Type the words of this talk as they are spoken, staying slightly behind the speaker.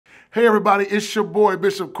Hey everybody, it's your boy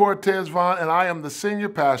Bishop Cortez Vaughn, and I am the senior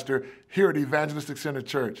pastor here at Evangelistic Center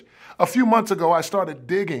Church. A few months ago, I started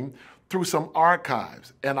digging through some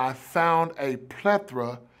archives, and I found a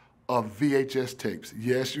plethora of VHS tapes.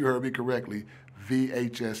 Yes, you heard me correctly,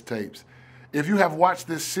 VHS tapes. If you have watched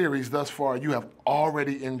this series thus far, you have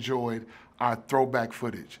already enjoyed our throwback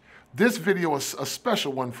footage. This video is a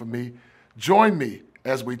special one for me. Join me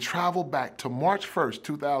as we travel back to March 1st,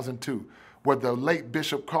 2002, where the late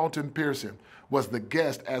Bishop Carlton Pearson was the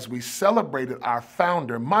guest as we celebrated our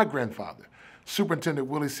founder, my grandfather, Superintendent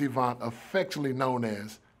Willie C. Vaughn, affectionately known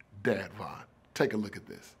as Dad Vaughn. Take a look at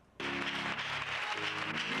this.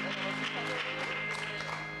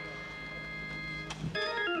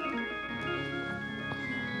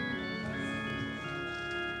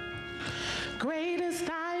 Great is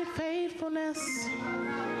thy faithfulness,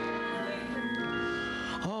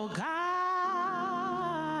 oh God,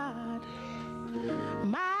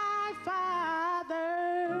 my Father.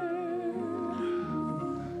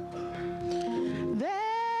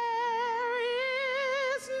 There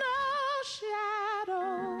is no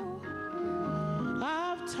shadow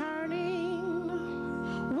of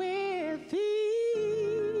turning with thee.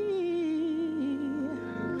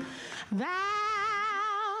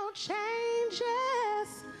 Thou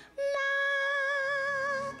changest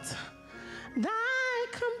not, thy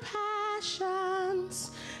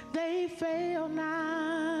compassions, they fail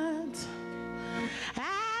not.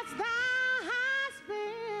 As thou hast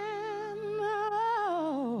been,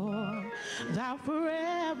 oh, thou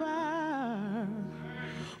forever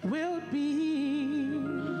wilt be.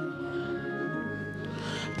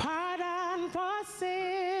 Pardon for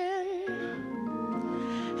sin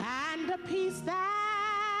and a peace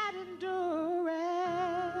that endureth.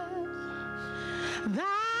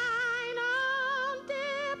 Thine own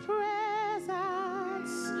dear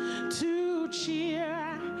presence to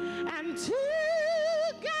cheer and to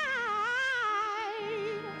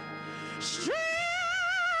guide. Strength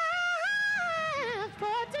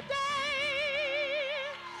for today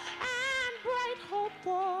and bright hope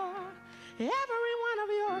for every one of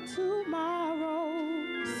your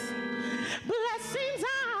tomorrows. Blessings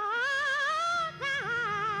are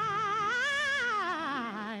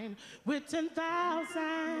thine with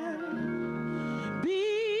 10,000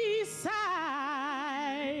 beside.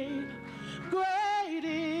 Great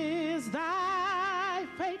is thy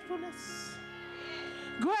faithfulness.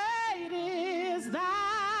 Great is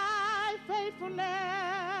thy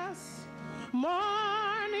faithfulness.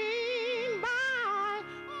 Morning by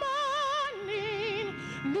morning,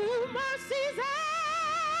 new mercies I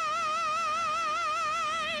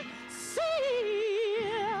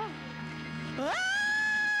see. Oh,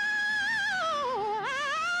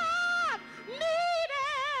 I've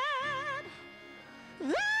needed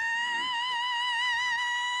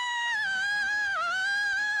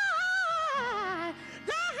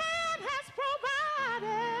thy hand has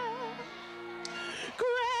provided.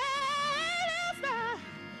 Great is thy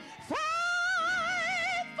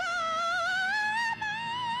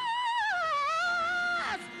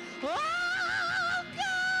faithfulness, oh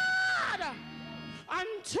God,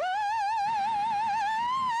 unto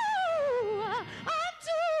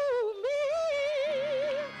me.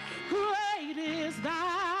 Great is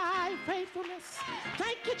thy faithfulness.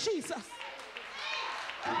 Thank you, Jesus.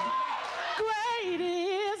 Great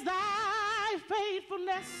is thy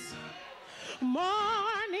faithfulness.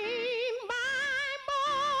 Morning by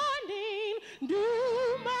morning,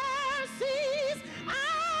 new mercies I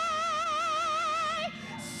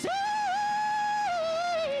see.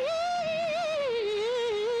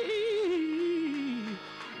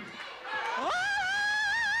 Oh,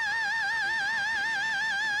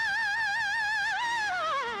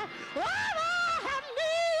 I have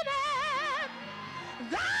needed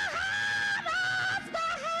thy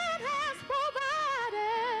hand has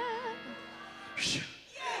provided.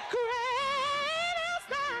 Great is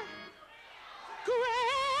thy, great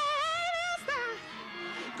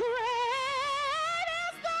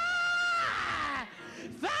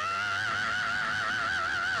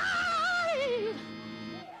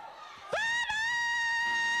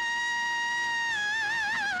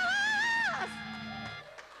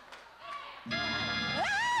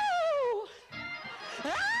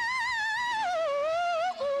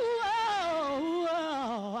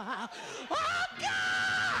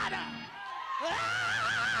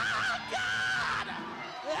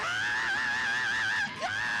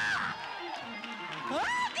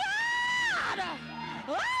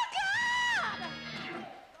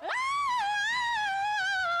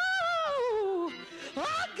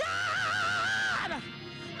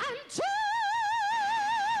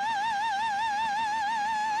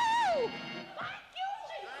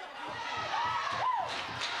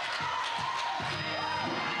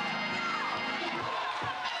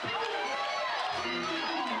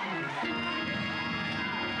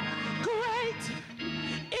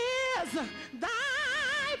is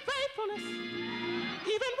thy faithfulness.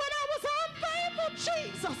 Even when I was unfaithful,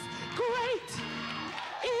 Jesus, great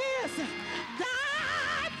is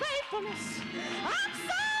thy faithfulness. I'm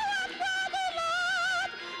so unworthy,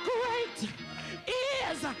 Lord. Great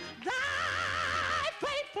is thy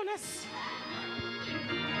faithfulness.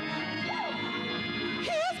 He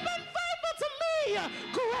has been faithful to me.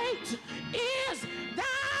 Great is thy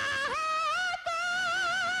faithfulness.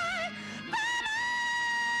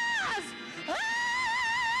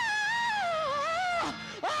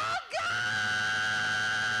 Oh, God.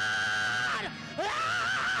 Oh,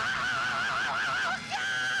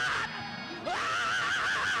 God. Oh,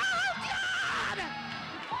 God.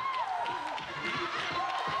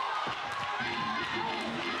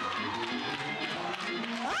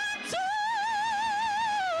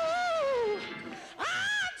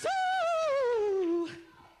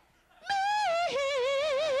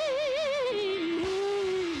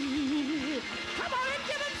 Come on and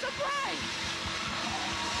give him some praise.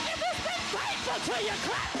 If he's been faithful to you,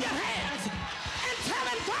 clap your hands and tell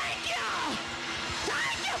him thank you.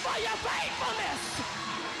 Thank you for your faithfulness.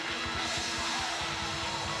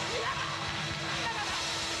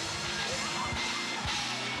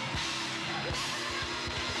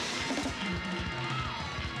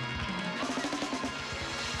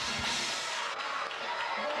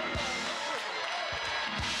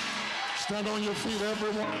 Stand on your feet,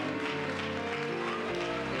 everyone.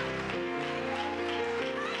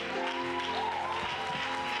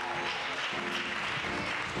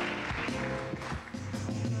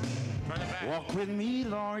 Walk with me,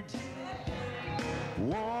 Lord.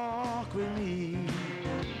 Walk with me.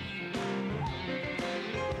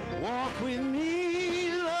 Walk with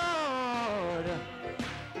me, Lord.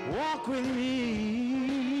 Walk with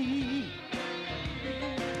me.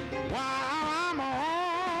 While I'm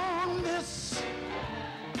on this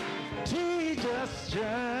tedious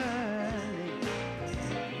journey,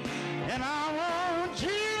 and I want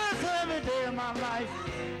Jesus every day of my life.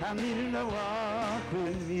 I need him to walk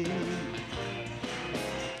with me.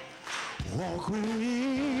 Walk with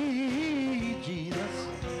me, Jesus.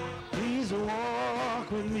 Please walk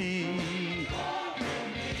with me.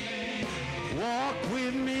 Walk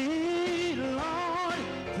with me, Lord.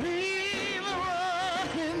 Please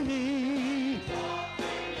walk with me.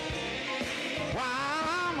 While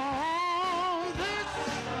I'm on this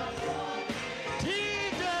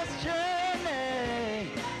tedious journey,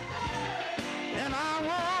 and I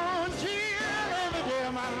want you every day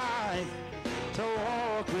of my life to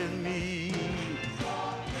walk with me.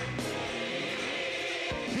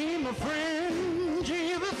 Be my friend,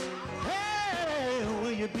 Jesus. Hey,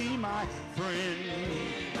 will you be my friend?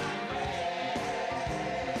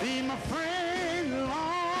 Be my friend,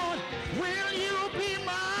 Lord. Will you be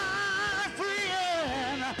my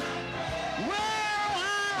friend? Well,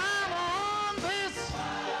 I'm on this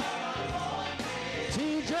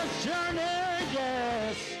tedious journey,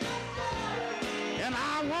 yes. And I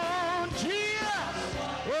want Jesus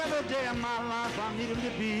every day of my life. I need him to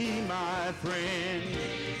be my friend.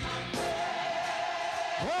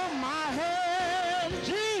 Hold my hand,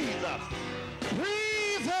 Jesus.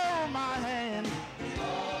 Please hold my hand.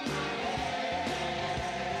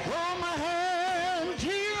 Hold my hand,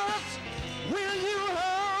 Jesus. Will you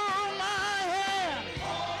hold my hand?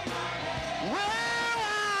 Well,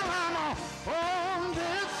 I'm on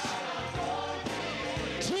this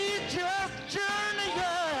tedious journey,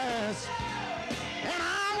 yes. And I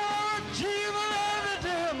want Jesus every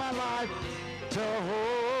day of my life to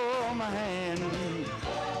hold my hand.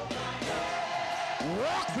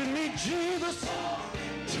 Walk with me, Jesus.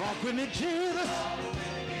 Talk with me, Jesus.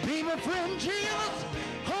 Be my friend, Jesus.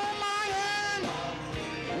 Hold my hand.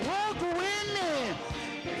 Walk with me.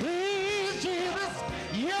 Please, Jesus.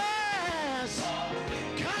 Yes.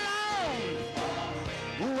 Come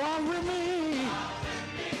on. Walk with me.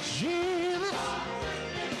 Jesus.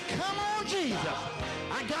 Come on, Jesus.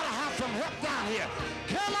 I gotta have some help down here.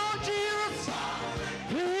 Come on, Jesus.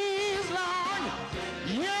 Please, Lord.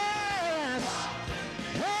 Yes.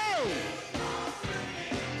 Hey.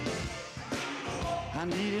 I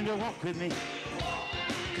need him to walk with me.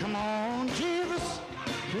 Come on, Jesus.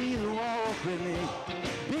 Please walk with me.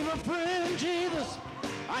 Be my friend, Jesus.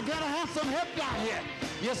 I gotta have some help down here.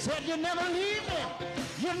 You said you never leave me.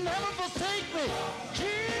 You never forsake me.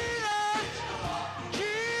 Jesus.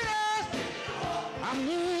 Jesus. I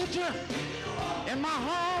need you in my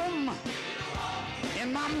home,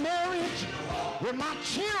 in my marriage, with my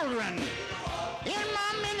children, in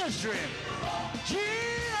my ministry.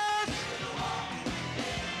 Jesus,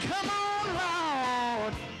 come on,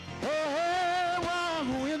 Lord. Hey,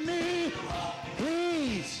 walk with me,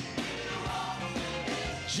 please.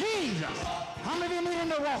 Jesus. How many of you need him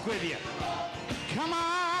to walk with you? Come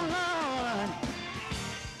on, Lord.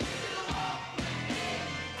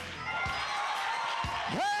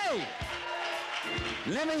 Hey,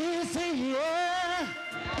 let me hear you say, yeah.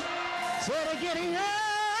 Say it again,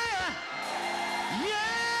 yeah.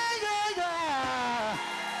 Yeah, yeah, yeah.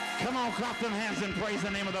 Come on, clap them hands and praise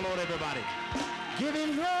the name of the Lord, everybody. Give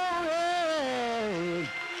him glory.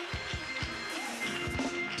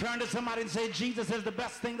 Turn to somebody and say, Jesus is the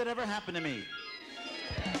best thing that ever happened to me.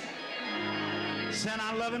 Say,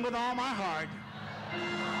 I love him with all my heart.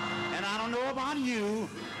 And I don't know about you,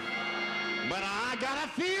 but I got a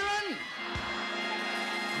feeling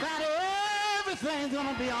that everything's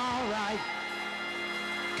gonna be all right.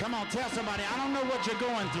 Come on, tell somebody, I don't know what you're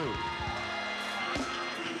going through.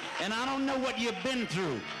 And I don't know what you've been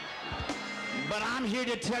through. But I'm here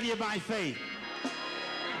to tell you by faith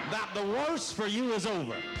that the worst for you is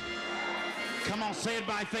over. Come on, say it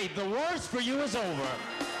by faith. The worst for you is over.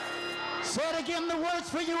 Say it again, the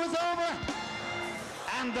worst for you is over.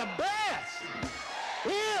 And the best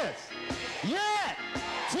is yet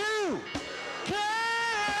to come.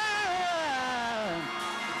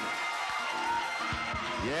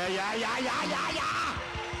 Yeah.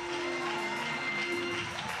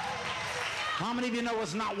 How many of you know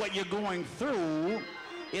it's not what you're going through,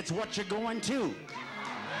 it's what you're going to?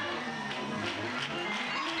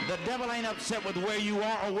 The devil ain't upset with where you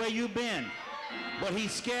are or where you've been, but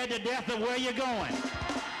he's scared to death of where you're going.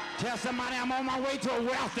 Tell somebody, I'm on my way to a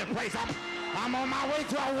wealthy place. I'm on my way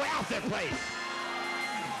to a wealthy place.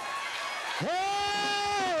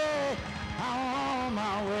 Hey, I'm on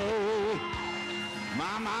my way.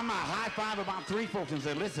 My, high five about 3 folks and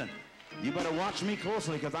say, listen, you better watch me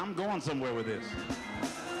closely because I'm going somewhere with this.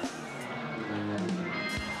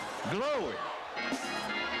 Glory.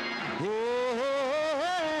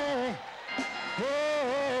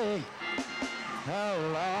 Hey. Oh,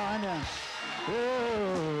 Lord.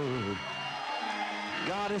 Oh.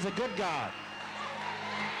 God is a good God.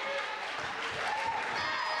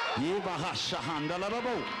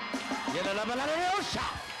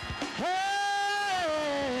 Hey.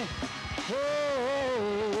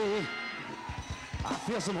 I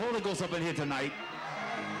feel some Holy Ghost up in here tonight.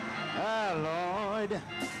 Oh, Lord.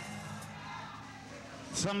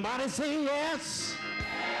 Somebody say yes.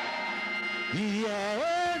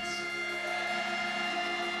 Yes.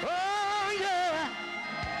 Oh, yeah.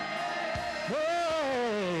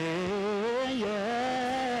 Oh,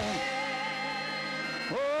 yeah.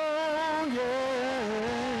 Oh,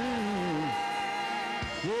 yeah.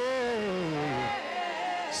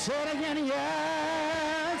 Yeah. Say it again,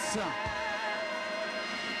 yes. Yeah.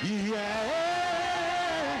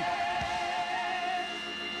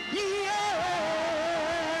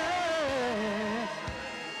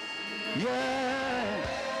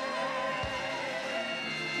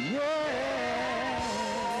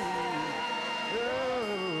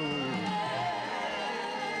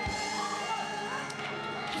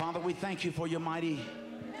 Father, we thank you for your mighty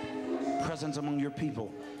presence among your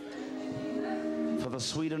people, for the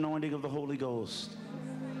sweet anointing of the Holy Ghost,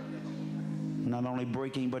 not only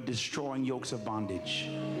breaking but destroying yokes of bondage.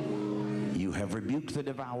 You have rebuked the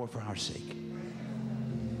devourer for our sake.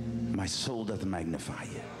 My soul doth magnify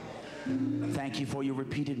you. Thank you for your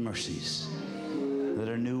repeated mercies that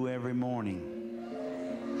are new every morning,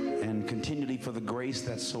 and continually for the grace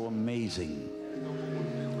that's so amazing.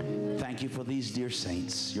 Thank you for these dear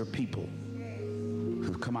saints, your people,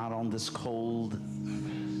 who've come out on this cold,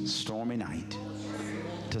 stormy night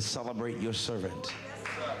to celebrate your servant,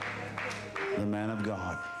 the man of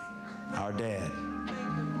God, our dad,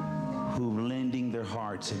 who lending their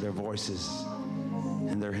hearts and their voices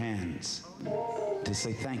and their hands to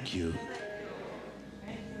say thank you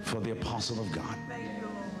for the apostle of God.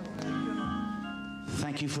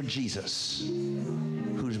 Thank you for Jesus,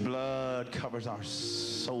 whose blood covers our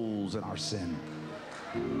souls and our sin.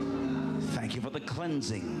 Thank you for the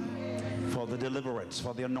cleansing, for the deliverance,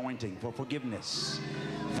 for the anointing, for forgiveness.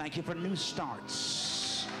 Thank you for new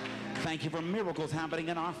starts. Thank you for miracles happening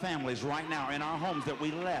in our families right now, in our homes that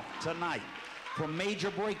we left tonight, for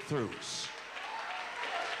major breakthroughs.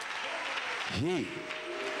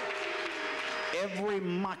 Every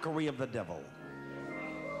mockery of the devil,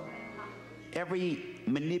 every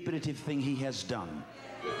manipulative thing he has done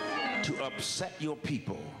to upset your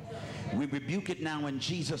people, we rebuke it now in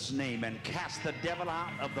Jesus' name and cast the devil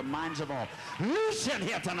out of the minds of all. Loose him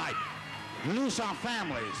here tonight. Loose our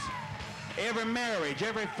families, every marriage,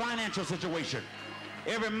 every financial situation,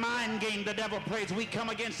 every mind game the devil plays. We come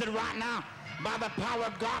against it right now by the power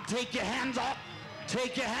of God. Take your hands off.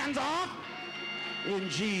 Take your hands off in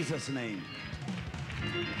Jesus' name.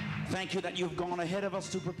 Thank you that you've gone ahead of us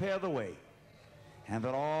to prepare the way, and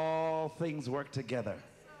that all things work together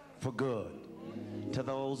for good to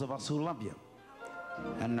those of us who love you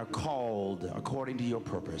and are called according to your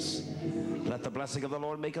purpose. Let the blessing of the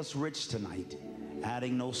Lord make us rich tonight,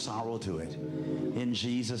 adding no sorrow to it. In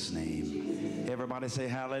Jesus' name. Everybody say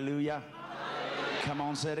hallelujah. Hallelujah. Come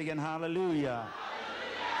on, say it again, hallelujah. Hallelujah.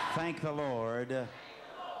 Thank the Lord.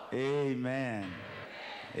 Amen.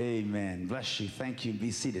 Amen. Bless you. Thank you.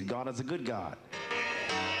 Be seated. God is a good God.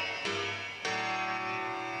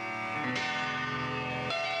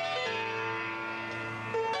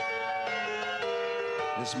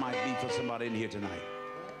 This might be for somebody in here tonight.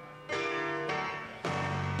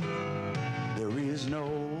 There is no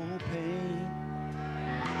pain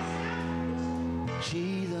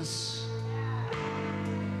Jesus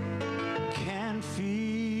can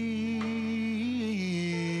feel,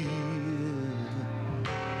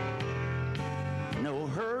 no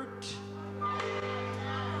hurt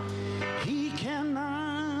he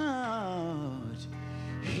cannot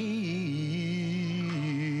heal.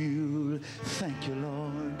 Thank you,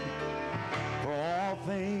 Lord, for all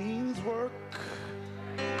things work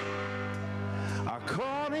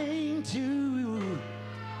according to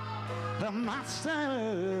the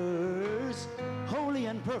Master's holy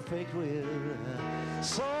and perfect will.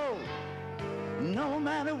 So, no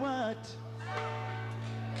matter what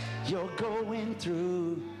you're going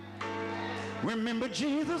through, remember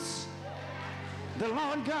Jesus, the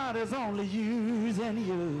Lord God is only using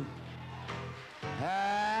you.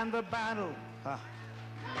 And the battle,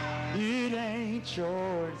 it ain't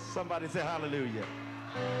yours. Somebody say hallelujah.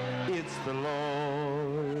 It's the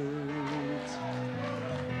Lord's.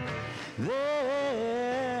 There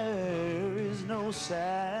is no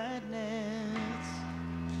sadness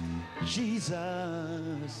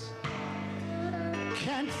Jesus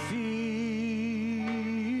can't feel,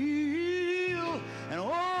 and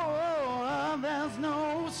oh, there's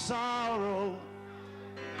no sorrow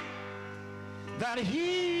that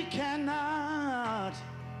he cannot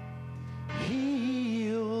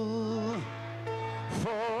heal. For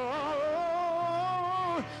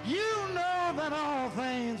you know that all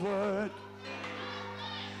things work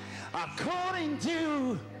according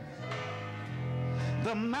to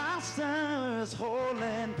the Master's whole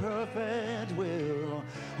and perfect will.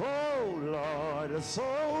 Oh Lord,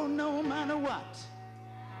 so no matter what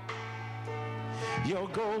you're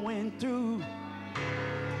going through,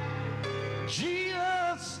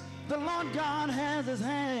 Jesus, the Lord God, has his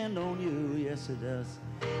hand on you. Yes, it does.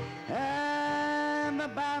 And the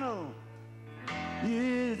battle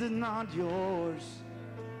is not yours.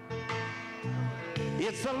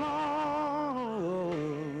 It's the Lord's.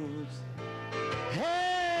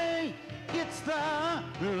 Hey, it's the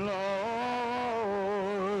Lord's.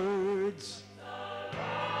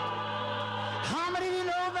 How many of you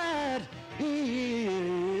know that?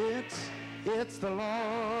 It's the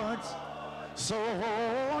Lord's. So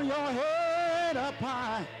hold your head up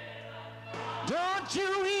high. Don't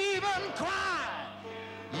you even cry.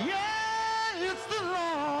 Yeah, it's the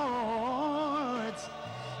Lord's.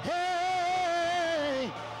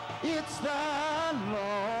 Hey, it's the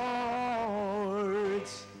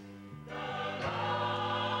Lord's.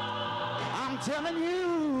 I'm telling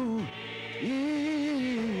you,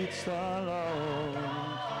 it's the Lord.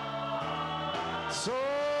 So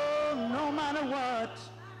no matter what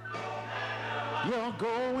you're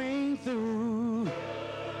going through,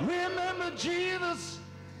 remember Jesus,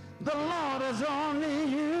 the Lord is only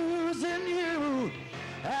using you.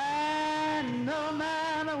 And no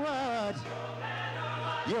matter what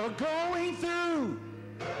you're going through,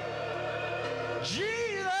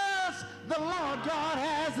 Jesus, the Lord God,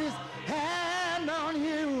 has his hand on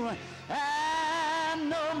you. And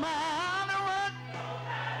no matter what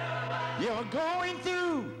you're going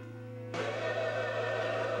through,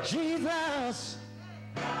 Jesus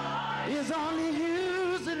is only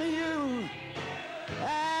using you.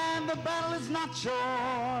 And the battle is not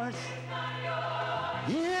yours.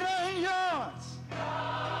 It ain't yours.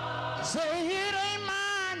 Say it ain't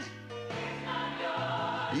mine.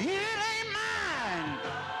 It ain't mine.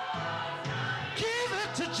 Give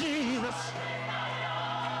it to Jesus.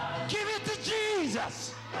 Give it to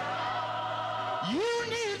Jesus. You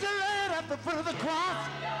need to lay it at the foot of the cross.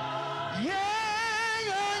 Yeah.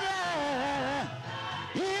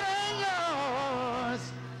 It ain't yours.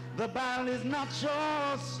 The battle is not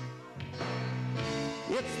yours.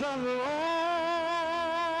 It's the Lord.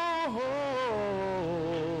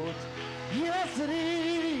 Yes, it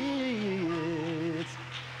is.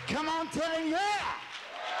 Come on, tell him, yeah.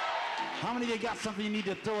 How many of you got something you need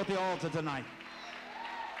to throw at the altar tonight?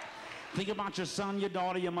 Think about your son, your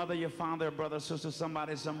daughter, your mother, your father, your brother, sister,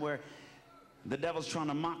 somebody somewhere. The devil's trying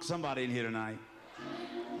to mock somebody in here tonight.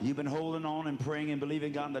 You've been holding on and praying and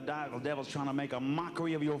believing God, and the devil's trying to make a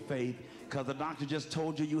mockery of your faith because the doctor just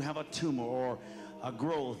told you you have a tumor or a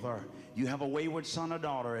growth, or you have a wayward son or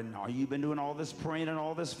daughter, and you've been doing all this praying and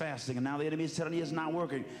all this fasting, and now the enemy is telling you it's not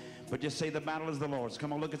working. But just say the battle is the Lord's.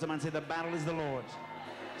 Come on, look at somebody and say the battle is the Lord's.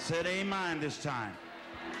 Say it, amen this time.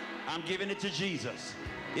 I'm giving it to Jesus.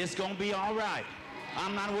 It's going to be all right.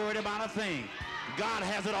 I'm not worried about a thing. God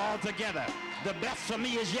has it all together. The best for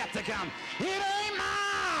me is yet to come. It ain't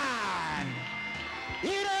mine.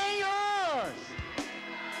 It ain't yours.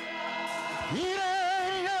 It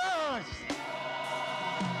ain't yours.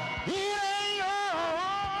 It ain't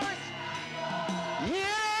yours.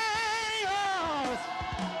 It ain't yours.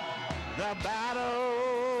 The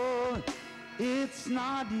battle, it's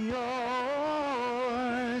not yours.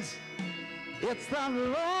 It's the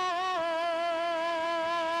Lord.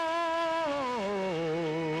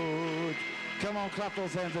 Come on, clap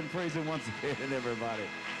those hands and praise him once again, everybody.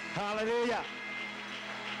 Hallelujah.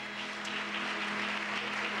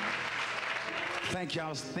 Thank you. I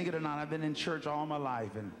was thinking tonight, I've been in church all my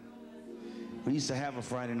life, and we used to have a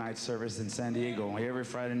Friday night service in San Diego. Every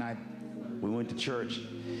Friday night we went to church,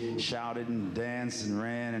 shouted and danced and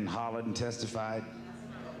ran and hollered and testified.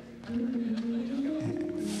 But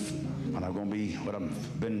I'm going to be, but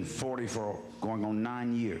I've been 40 for going on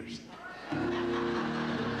 9 years.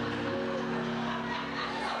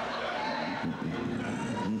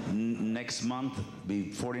 Next month,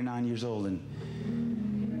 be 49 years old, and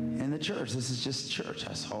in the church, this is just church.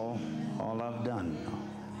 That's all I've done.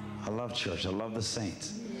 I love church. I love the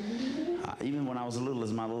saints. Even when I was little,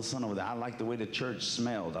 as my little son over there, I liked the way the church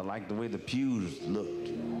smelled. I liked the way the pews looked.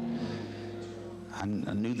 I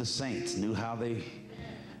knew the saints, knew how they,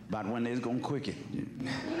 about when they was going to quit it.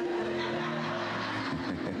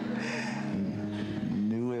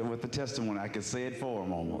 Knew it with the testimony. I could say it for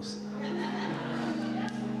them almost.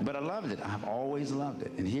 But I loved it. I've always loved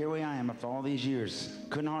it. And here I am after all these years.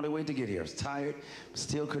 Couldn't hardly wait to get here. I was tired, but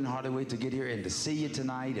still couldn't hardly wait to get here and to see you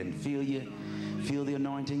tonight and feel you, feel the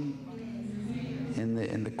anointing.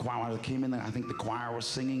 In the choir, when I came in there, I think the choir was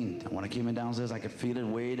singing. And when I came in downstairs, I could feel it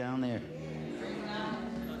way down there.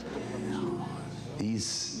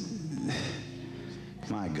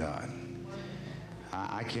 My God,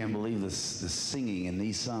 I can't believe this singing and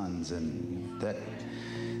these sons and that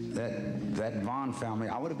Vaughn family.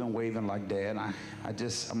 I would have been waving like Dad.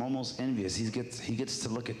 I'm almost envious. He gets to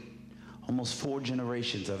look at almost 4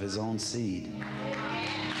 generations of his own seed.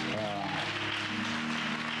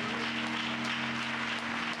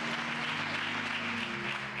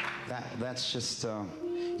 That's just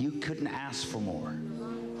you couldn't ask for more.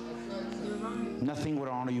 Nothing would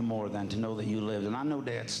honor you more than to know that you lived. And I know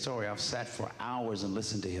Dad's story. I've sat for hours and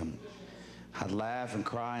listened to him. I'd laugh and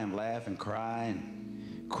cry and laugh and cry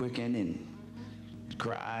and quicken and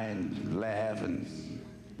cry and laugh and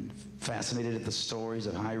fascinated at the stories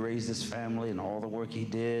of how he raised his family and all the work he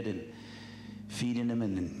did and feeding them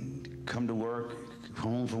and come to work,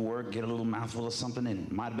 home from work, get a little mouthful of something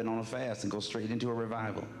and might have been on a fast and go straight into a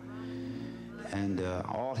revival. And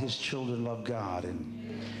all his children love God and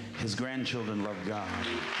his grandchildren love God.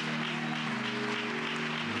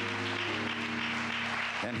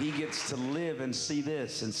 And he gets to live and see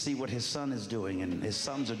this and see what his son is doing and his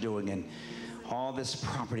sons are doing and all this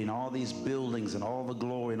property and all these buildings and all the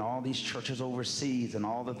glory and all these churches overseas and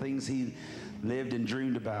all the things he lived and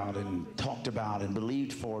dreamed about and talked about and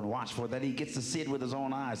believed for and watched for, that he gets to see it with his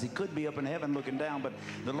own eyes. He could be up in heaven looking down, but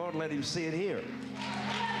the Lord let him see it here.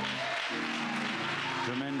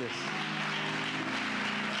 Tremendous.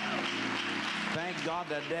 Thank God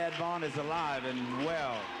that Dad Vaughn is alive and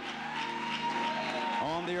well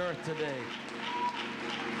on the earth today.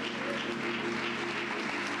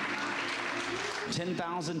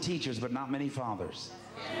 10,000 teachers, but not many fathers.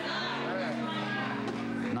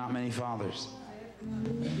 Not many fathers.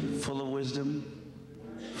 Full of wisdom,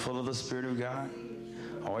 full of the Spirit of God.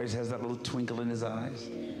 Always has that little twinkle in his eyes.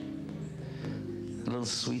 A little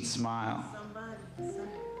sweet smile.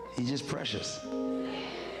 He's just precious.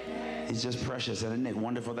 He's just precious. And isn't it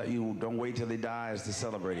wonderful that you don't wait till he dies to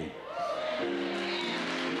celebrate him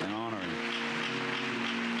and honor him?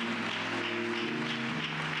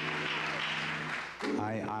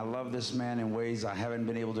 I love this man in ways I haven't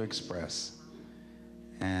been able to express.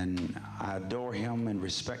 And I adore him and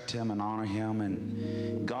respect him and honor him.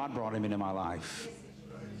 And God brought him into my life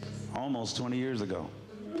almost 20 years ago.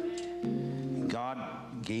 God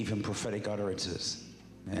gave him prophetic utterances.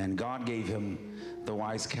 And God gave him the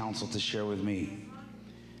wise counsel to share with me.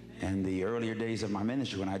 in the earlier days of my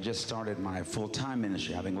ministry, when I just started my full-time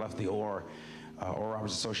ministry, having left the Oral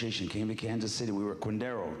Roberts Association, came to Kansas City. We were at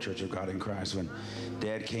Quindaro, Church of God in Christ. When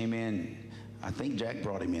Dad came in, I think Jack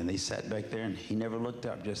brought him in. They sat back there, and he never looked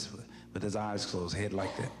up, just with his eyes closed, head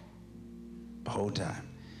like that, the whole time.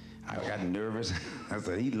 I got nervous. I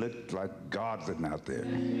said, he looked like God sitting out there.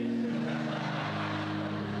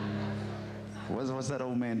 What's that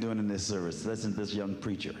old man doing in this service? Listen to this young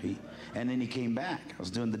preacher. And then he came back. I was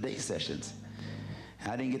doing the day sessions.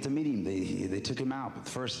 I didn't get to meet him. They took him out the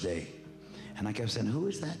first day. And I kept saying, who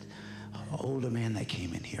is that older man that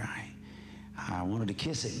came in here? I wanted to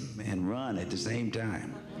kiss him and run at the same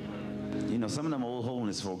time. You know, some of them old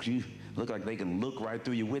holiness folks, you look like they can look right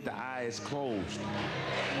through you with the eyes closed.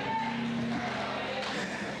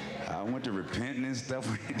 I went to repenting and stuff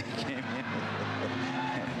when he came in.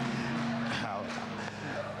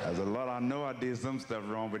 I said, Lord, I know I did some stuff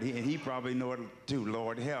wrong, but he probably know it too.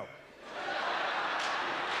 Lord, help.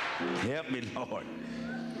 Help me, Lord.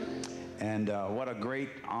 And what a great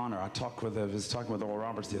honor. I was talking with Oral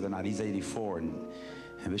Roberts the other night. He's 84, and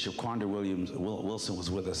Bishop Quandra Wilson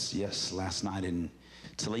was with us, last night in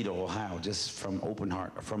Toledo, Ohio, just from open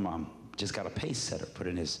heart, just got a pace setter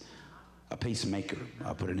a pacemaker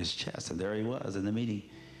put in his chest, and there he was in the meeting.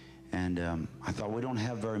 And I thought, we don't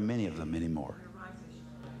have very many of them anymore.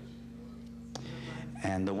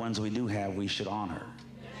 And the ones we do have, we should honor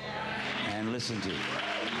and listen to.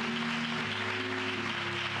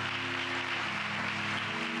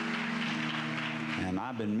 And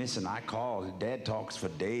I've been missing. I call. Dad talks for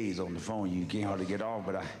days on the phone. You can't hardly get off,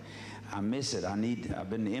 but I miss it. I've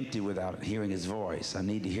been empty without hearing his voice. I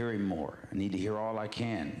need to hear him more. I need to hear all I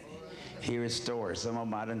can. Hear his stories. Some of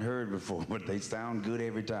them I didn't heard before, but they sound good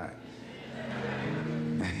every time.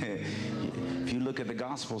 If you look at the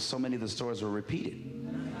Gospels, so many of the stories were repeated.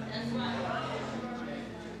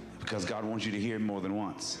 Because God wants you to hear it more than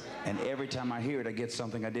once. And every time I hear it, I get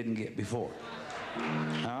something I didn't get before.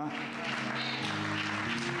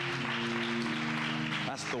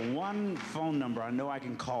 That's the one phone number I know I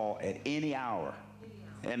can call at any hour.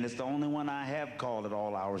 And it's the only one I have called at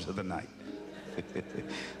all hours of the night.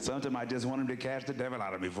 Sometimes I just want him to cast the devil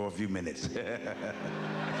out of me for a few minutes.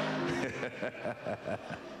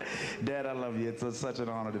 Dad, I love you. It's such an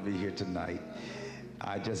honor to be here tonight.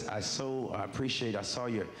 I so appreciate. I saw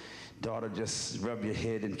your daughter just rub your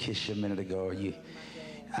head and kiss you a minute ago.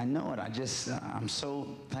 I know it. I'm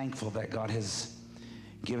so thankful that God has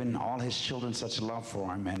given all his children such love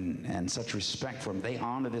for him and such respect for him. They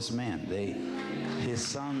honor this man.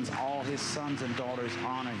 All his sons and daughters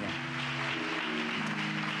honor him.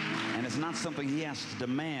 And it's not something he has to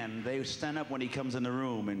demand. They stand up when he comes in the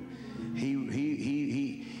room, and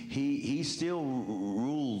he still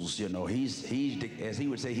rules, you know. He's as he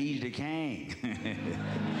would say, he's decaying.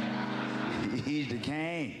 He's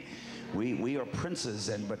decaying. We are princes,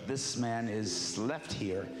 but this man is left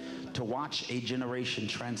here to watch a generation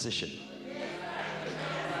transition.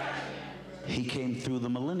 He came through the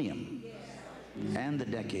millennium and the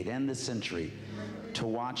decade and the century to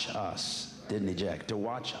watch us, didn't he, Jack? To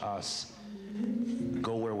watch us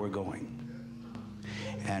go where we're going.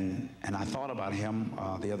 And I thought about him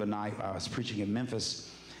the other night. I was preaching in Memphis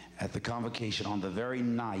at the convocation on the very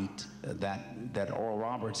night that Oral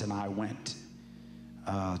Roberts and I went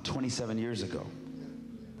 27 years ago.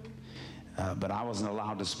 But I wasn't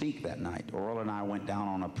allowed to speak that night. Oral and I went down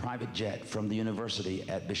on a private jet from the university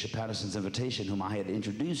at Bishop Patterson's invitation, whom I had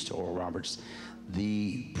introduced to Oral Roberts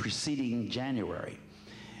the preceding January.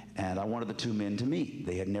 And I wanted the two men to meet.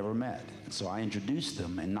 They had never met. So I introduced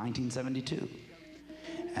them in 1972.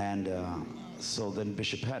 And so then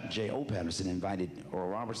Bishop J.O. Patterson invited Oral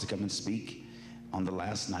Roberts to come and speak on the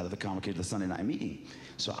last night of the convocation, the Sunday night meeting.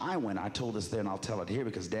 So I went. I told this there, and I'll tell it here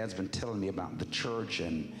because Dad's been telling me about the church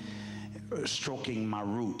and stroking my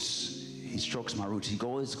roots. He strokes my roots. He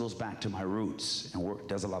always goes back to my roots and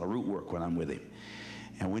does a lot of root work when I'm with him.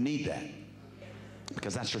 And we need that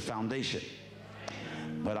because that's your foundation.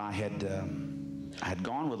 But I had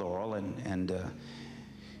gone with Oral, and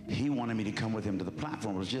he wanted me to come with him to the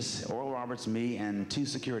platform. It was just Oral Roberts, me, and 2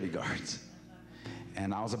 security guards.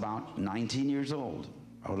 And I was about 19 years old.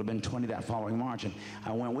 I would have been 20 that following March. And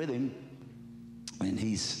I went with him, and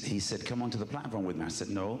he said, come onto the platform with me. I said,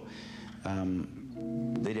 no.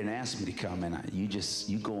 They didn't ask me to come, and you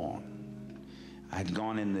go on. I had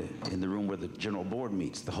gone in the room where the general board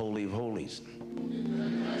meets, the Holy of Holies.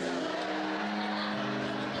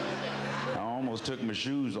 I almost took my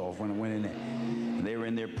shoes off when I went in there. They were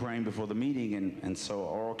in there praying before the meeting, and so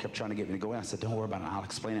Oral kept trying to get me to go in. I said, don't worry about it. I'll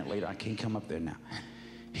explain it later. I can't come up there now.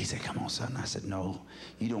 He said, come on, son. I said, no,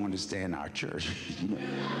 you don't understand our church.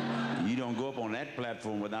 You don't go up on that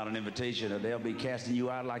platform without an invitation, or they'll be casting you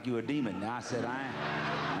out like you're a demon. And I said,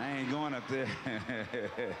 I ain't going up there.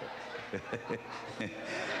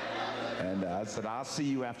 And I said, I'll see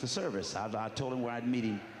you after service. I told him where I'd meet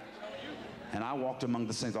him. And I walked among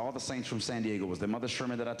the saints. All the saints from San Diego. Was there Mother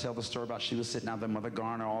Sherman that I tell the story about? She was sitting out there, Mother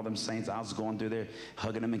Garner, all them saints. I was going through there,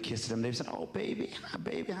 hugging them and kissing them. They said, oh, baby,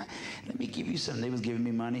 baby, let me give you something. They was giving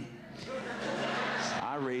me money. So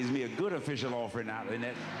I raised me a good official offering out in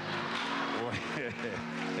that.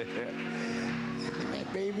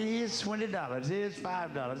 Baby, here's $20. Here's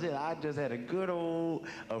 $5. I just had a good old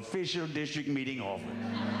official district meeting offering.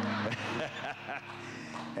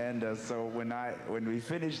 And so when we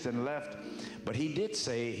finished and left, but he did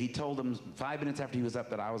say, he told them 5 minutes after he was up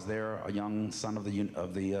that I was there, a young son of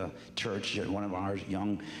the church, one of our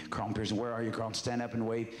young Carlton Pearson. Where are you, Carlton? Stand up and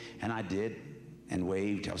wave. And I did and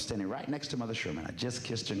waved. I was standing right next to Mother Sherman. I just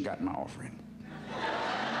kissed her and got my offering.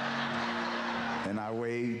 And I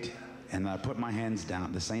waved and I put my hands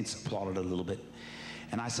down. The saints applauded a little bit.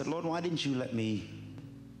 And I said, Lord, why didn't you let me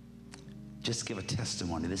just give a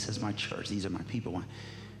testimony? This is my church. These are my people.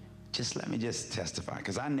 Just let me just testify,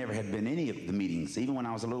 because I never had been any of the meetings, even when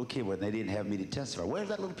I was a little kid, where they didn't have me to testify. Where's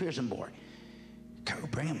that little Pearson boy?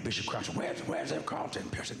 Bring him, Bishop Carlton. Where's that Carlton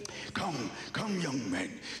Pearson? Come, young man,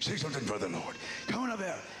 say something for the Lord. Come on up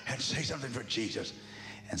there and say something for Jesus.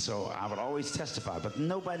 And so I would always testify, but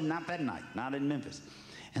nobody, not that night, not in Memphis.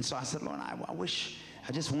 And so I said, Lord, I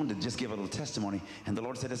just wanted to just give a little testimony. And the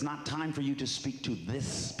Lord said, it's not time for you to speak to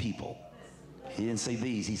this people. He didn't say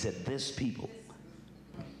these, he said this people.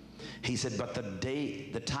 He said, but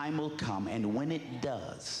the time will come, and when it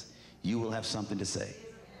does, you will have something to say.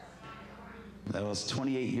 That was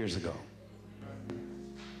 28 years ago.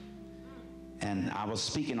 And I was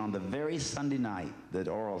speaking on the very Sunday night that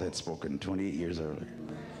Oral had spoken 28 years earlier.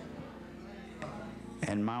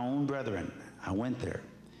 And my own brethren, I went there,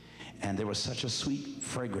 and there was such a sweet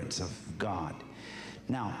fragrance of God.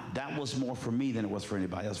 Now, that was more for me than it was for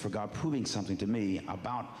anybody else, for God proving something to me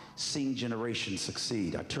about seeing generations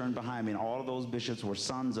succeed. I turned behind me, and all of those bishops were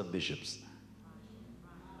sons of bishops.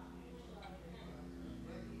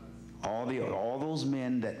 All those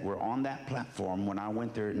men that were on that platform when I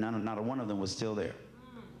went there, not one of them was still there.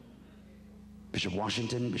 Bishop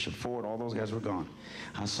Washington, Bishop Ford, all those guys were gone.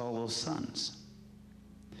 I saw those sons.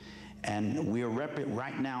 And we're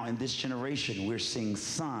right now in this generation, we're seeing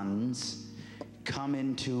sons come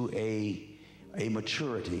into a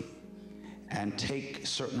maturity and take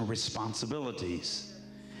certain responsibilities,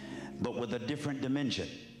 but with a different dimension.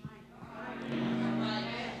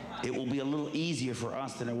 It will be a little easier for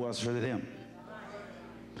us than it was for them.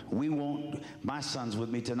 My son's with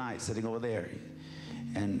me tonight, sitting over there.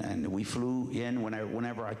 And we flew in.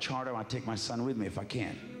 Whenever I charter, I take my son with me if I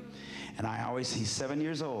can. And he's 7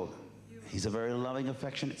 years old. He's a very loving,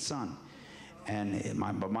 affectionate son. And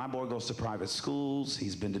my boy goes to private schools.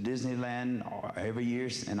 He's been to Disneyland every year,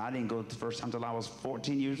 and I didn't go the first time until I was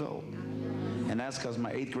 14 years old. And that's because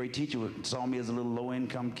my 8th grade teacher saw me as a little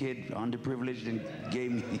low-income kid, underprivileged, and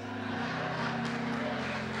gave me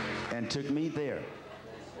and took me there.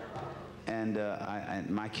 And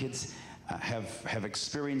my kids have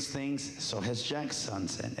experienced things. So has Jack's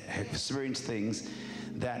sons, and have experienced things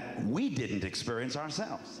that we didn't experience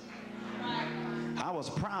ourselves. I was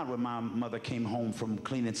proud when my mother came home from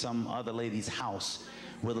cleaning some other lady's house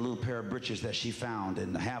with a little pair of breeches that she found,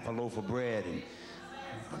 and half a loaf of bread, and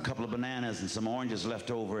a couple of bananas, and some oranges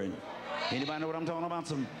left over. And anybody know what I'm talking about?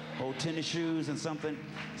 Some old tennis shoes and something.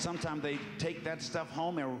 Sometimes they take that stuff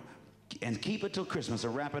home and keep it till Christmas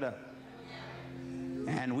and wrap it up.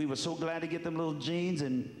 And we were so glad to get them little jeans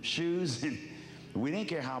and shoes, and we didn't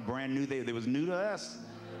care how brand new they was new to us,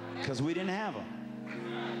 because we didn't have them.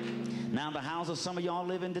 Now, the houses some of y'all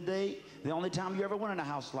live in today, the only time you ever went in a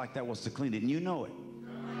house like that was to clean it, and you know it.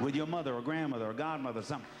 With your mother or grandmother or godmother or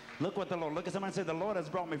something. Look at somebody and say, the Lord has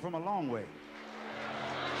brought me from a long way.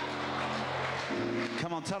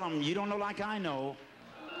 Come on, tell them, you don't know like I know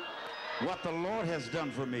what the Lord has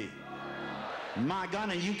done for me. My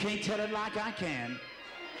God, and you can't tell it like I can.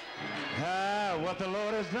 What the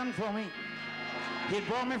Lord has done for me. He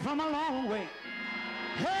brought me from a long way.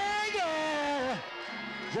 Hey, yeah.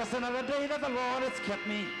 Just another day that the Lord has kept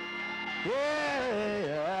me.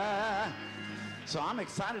 Yeah. So I'm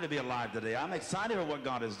excited to be alive today. I'm excited for what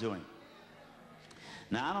God is doing.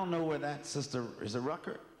 Now, I don't know where that sister, is it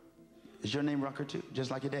Rucker? Is your name Rucker too? Just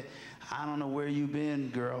like your dad? I don't know where you've been,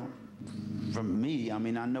 girl. From me, I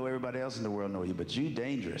mean, I know everybody else in the world know you, but you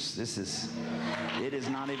dangerous. It is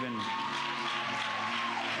not even.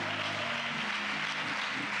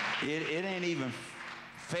 It ain't even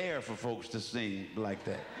fair for folks to sing like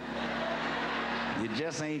that. It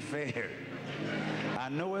just ain't fair. I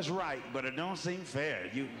know it's right, but it don't seem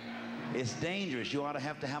fair. It's dangerous. You ought to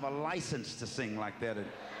have a license to sing like that.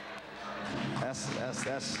 That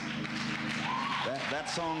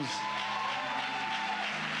song's.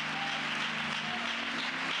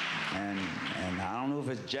 And I don't know if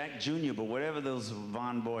it's Jack Jr., but whatever those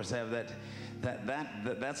Vaughn boys have,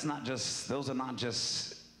 that's not just. Those are not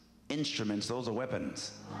just instruments. Those are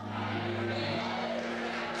weapons.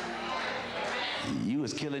 You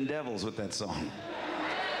was killing devils with that song.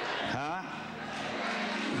 Huh?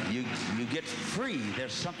 You get free.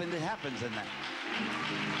 There's something that happens in that.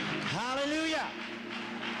 Hallelujah.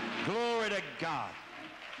 Glory to God.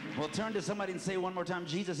 Well, turn to somebody and say one more time,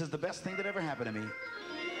 Jesus is the best thing that ever happened to me.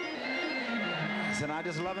 I said, I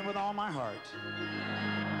just love him with all my heart.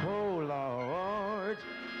 Oh, Lord.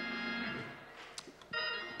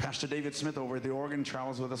 Pastor David Smith over at the organ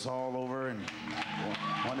travels with us all over, and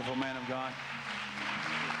wonderful man of God.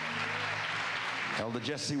 Elder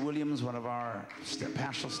Jesse Williams, one of our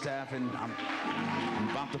pastoral staff, and I'm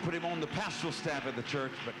about to put him on the pastoral staff at the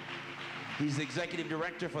church, but he's the executive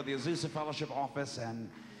director for the Azusa Fellowship Office and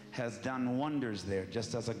has done wonders there,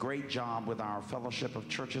 just does a great job with our fellowship of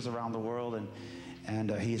churches around the world,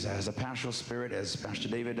 and he has a pastoral spirit, as Pastor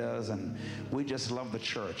David does, and we just love the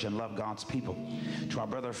church and love God's people. To our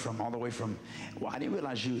brother from all the way from, well, I didn't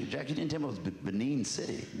realize Jack, you didn't tell me it was Benin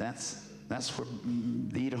City. That's where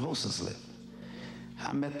the Idahosas live.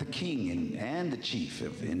 I met the king and the chief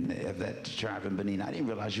of that tribe in Benin. I didn't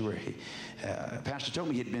realize you were, Pastor told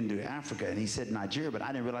me he'd been to Africa, and he said Nigeria, but I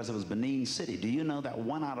didn't realize it was Benin City. Do you know that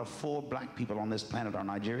 1 out of 4 black people on this planet are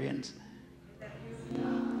Nigerians?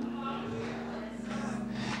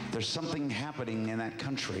 There's something happening in that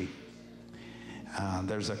country.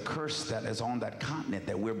 There's a curse that is on that continent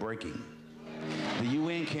that we're breaking. The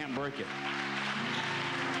UN can't break it.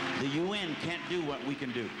 The UN can't do what we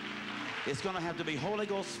can do. It's going to have to be Holy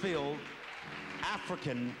Ghost filled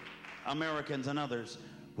African Americans and others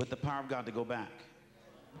with the power of God to go back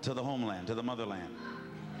to the homeland, to the motherland.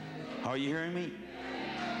 Are you hearing me?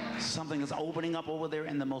 Something is opening up over there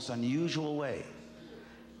in the most unusual way.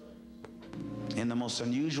 In the most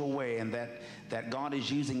unusual way, and that God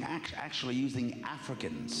is using, actually using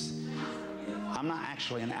Africans. I'm not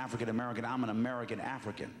actually an African American, I'm an American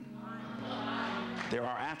African. There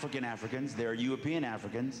are African Africans, there are European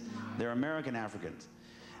Africans, there are American Africans.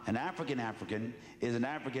 An African African is an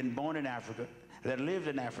African born in Africa that lived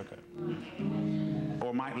in Africa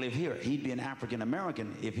or might live here. He'd be an African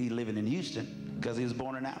American if he lived in Houston because he was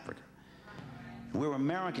born in Africa. We're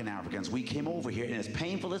American Africans. We came over here, and as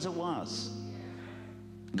painful as it was,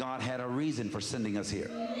 God had a reason for sending us here.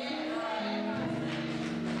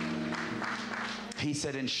 He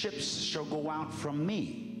said, and ships shall go out from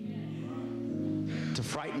me to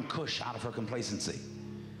frighten Cush out of her complacency.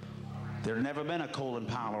 There had never been a Colin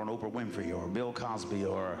Powell or an Oprah Winfrey or Bill Cosby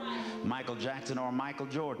or Michael Jackson or Michael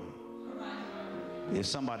Jordan if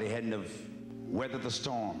somebody hadn't have weathered the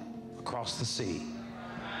storm across the sea.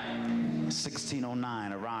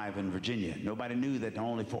 1609 arrived in Virginia. Nobody knew that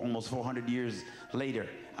only for almost 400 years later,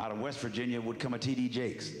 out of West Virginia would come a T.D.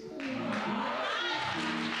 Jakes.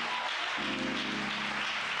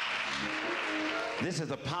 This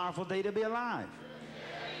is a powerful day to be alive.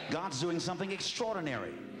 God's doing something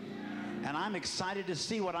extraordinary. And I'm excited to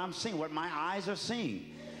see what I'm seeing, what my eyes are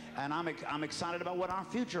seeing. And I'm excited about what our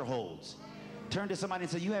future holds. Turn to somebody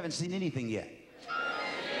and say, you haven't seen anything yet.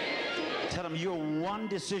 Tell them you're one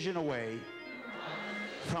decision away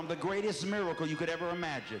from the greatest miracle you could ever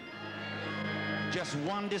imagine. Just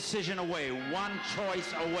one decision away, one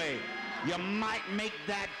choice away. You might make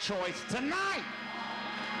that choice tonight.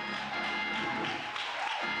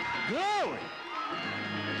 Glory.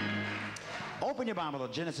 Open your Bible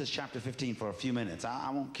to Genesis chapter 15 for a few minutes. I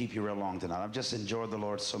won't keep you real long tonight. I've just enjoyed the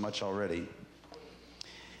Lord so much already.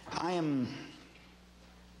 I am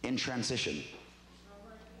in transition.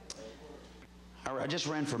 I just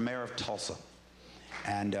ran for mayor of Tulsa.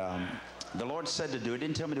 And the Lord said to do it.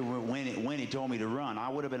 Didn't tell me to when he told me to run. I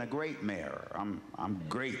would have been a great mayor. I'm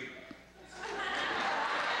great.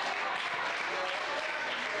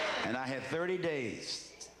 And I had 30 days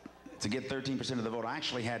to get 13% of the vote. I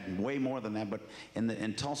actually had way more than that, but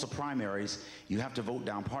in Tulsa primaries, you have to vote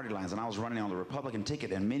down party lines. And I was running on the Republican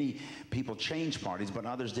ticket, and many people changed parties, but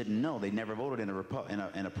others didn't know. They never voted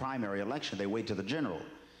in a primary election. They wait to the general.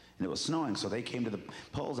 And it was snowing, so they came to the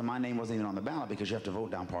polls, and my name wasn't even on the ballot because you have to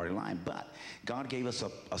vote down party line. But God gave us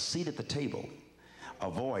a seat at the table,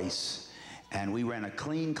 a voice, And we ran a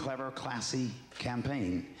clean, clever, classy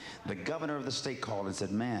campaign. The governor of the state called and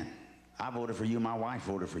said, man, I voted for you, my wife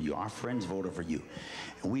voted for you, our friends voted for you.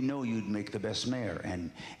 And we know you'd make the best mayor.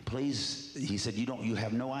 And please, he said, you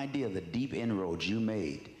have no idea the deep inroads you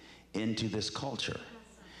made into this culture.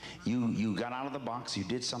 You got out of the box, you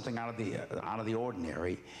did something out of the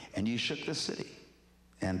ordinary, and you shook the city.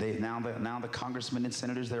 And now the congressmen and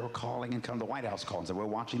senators, they were calling, and the White House called and said, we're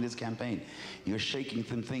watching this campaign. You're shaking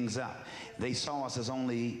some things up. They saw us as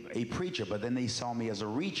only a preacher, but then they saw me as a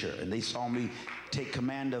reacher, and they saw me take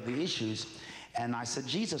command of the issues. And I said,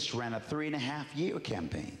 Jesus ran a 3.5-year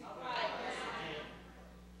campaign.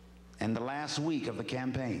 And the last week of the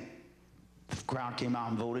campaign, the crowd came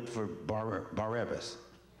out and voted for Barabbas.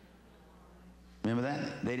 Remember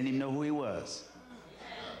that? They didn't even know who he was.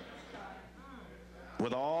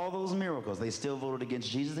 With all those miracles, they still voted against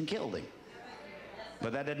Jesus and killed him.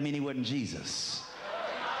 But that doesn't mean he wasn't Jesus.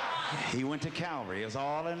 He went to Calvary. It was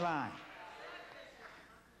all in line.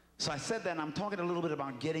 So I said that, and I'm talking a little bit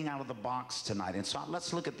about getting out of the box tonight. And so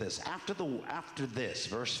let's look at this. After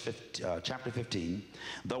this, chapter 15,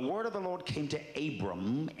 the word of the Lord came to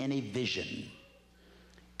Abram in a vision.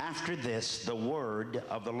 After this, the word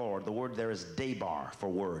of the Lord, the word there is debar for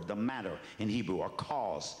word, the matter in Hebrew, or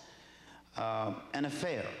cause, an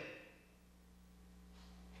affair,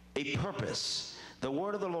 a purpose. The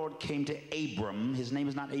word of the Lord came to Abram. His name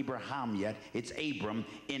is not Abraham yet. It's Abram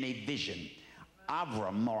in a vision.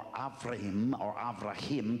 Avram or Avraham or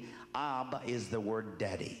Avrahim. Ab is the word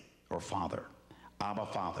daddy or father. Abba,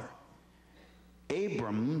 father.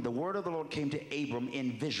 Abram, the word of the Lord came to Abram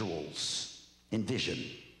in visuals, in vision.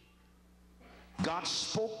 God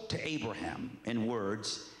spoke to Abraham in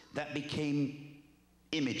words that became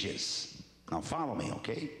images. Now follow me,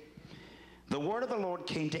 okay? The word of the Lord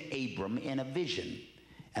came to Abram in a vision.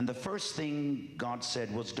 And the first thing God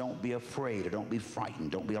said was, don't be afraid, or don't be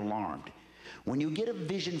frightened, don't be alarmed. When you get a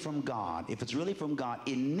vision from God, if it's really from God,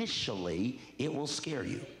 initially it will scare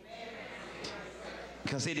you.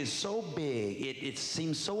 Because it is so big, it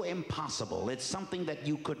seems so impossible. It's something that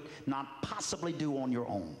you could not possibly do on your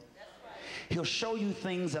own. He'll show you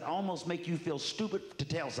things that almost make you feel stupid to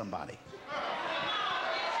tell somebody.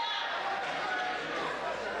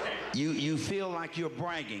 You feel like you're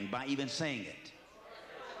bragging by even saying it.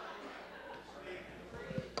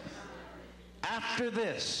 After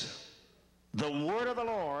this, the word of the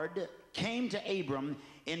Lord came to Abram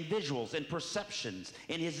in visuals, in perceptions,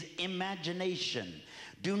 in his imagination.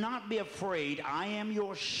 Do not be afraid. I am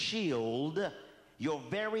your shield, your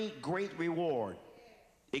very great reward.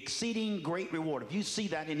 Exceeding great reward. If you see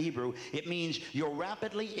that in Hebrew, it means your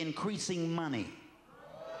rapidly increasing money.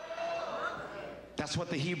 That's what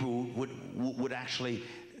the Hebrew would actually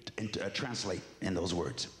translate in those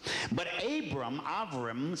words. But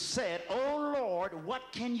Avram said, "O Lord, what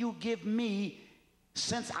can you give me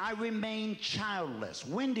since I remain childless?"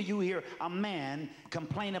 When do you hear a man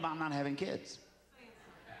complain about not having kids?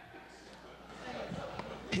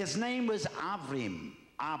 His name was Avrim,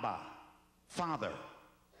 Abba, father,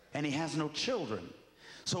 and he has no children.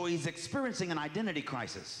 So he's experiencing an identity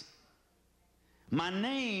crisis. My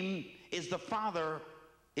name is the Father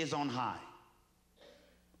is on high,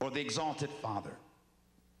 or the exalted Father,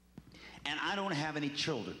 and I don't have any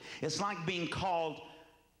children. It's like being called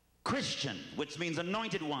Christian, which means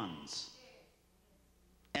anointed ones,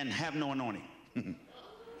 and have no anointing.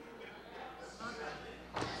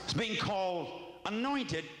 It's being called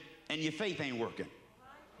anointed and your faith ain't working.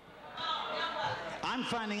 I'm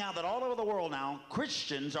finding out that all over the world now,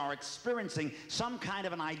 Christians are experiencing some kind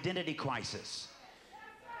of an identity crisis.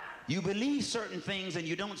 You believe certain things and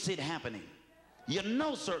you don't see it happening. You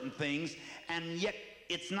know certain things and yet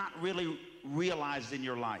it's not really realized in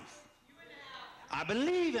your life. I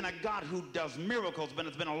believe in a God who does miracles, but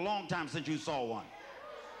it's been a long time since you saw one.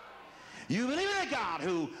 You believe in a God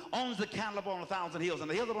who owns the cattle upon 1,000 hills, and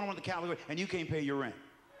the hills upon the cattle, and you can't pay your rent.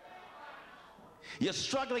 You're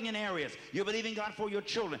struggling in areas. You believe in God for your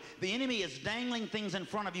children. The enemy is dangling things in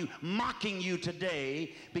front of you, mocking you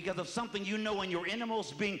today because of something you know in your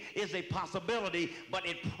innermost being is a possibility, but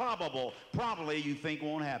it probably you think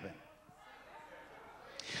won't happen.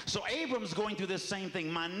 So Abram's going through this same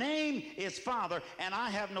thing. My name is Father, and I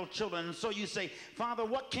have no children. And so you say, Father,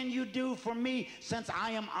 what can you do for me since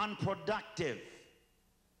I am unproductive?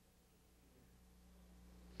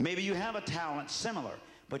 Maybe you have a talent similar,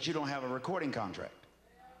 but you don't have a recording contract.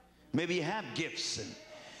 Maybe you have gifts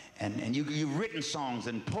and you've written songs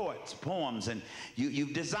and poems, and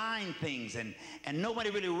you've designed things, and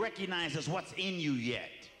nobody really recognizes what's in you yet.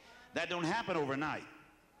 That don't happen overnight.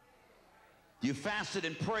 You fasted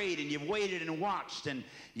and prayed and you've waited and watched, and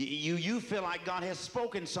you feel like God has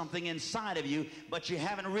spoken something inside of you, but you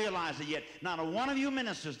haven't realized it yet. Not a one of you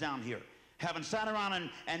ministers down here haven't sat around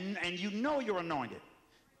and you know you're anointed.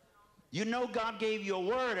 You know God gave you a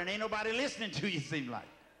word and ain't nobody listening to you, seem like.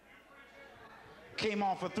 Came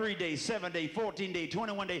off a 3-day, 7-day, 14-day,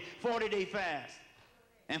 21-day, 40-day fast,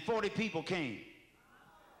 and 40 people came.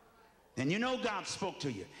 And you know God spoke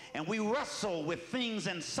to you. And we wrestle with things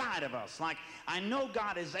inside of us. Like, I know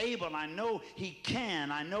God is able. I know he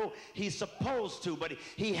can. I know he's supposed to, but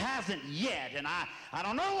he hasn't yet. And I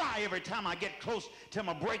don't know why every time I get close to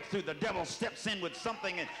my breakthrough, the devil steps in with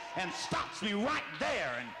something and stops me right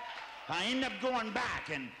there. And I end up going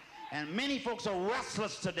back. And many folks are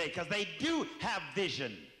restless today because they do have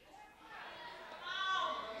vision.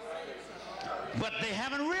 But they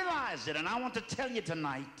haven't realized it. And I want to tell you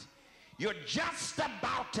tonight, you're just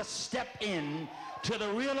about to step in to the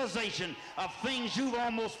realization of things you've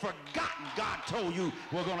almost forgotten God told you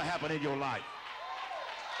were going to happen in your life.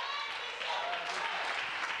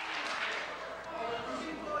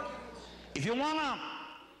 If you want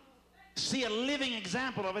to see a living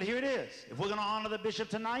example of it, here it is. If we're going to honor the bishop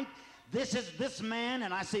tonight, this is this man,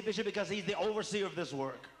 and I say bishop because he's the overseer of this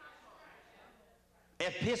work.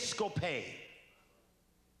 Episcope.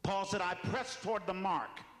 Paul said, I press toward the mark.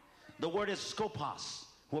 The word is skopos,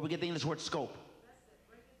 where we get the English word scope.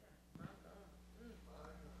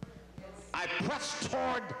 I press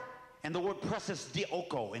toward, and the word press is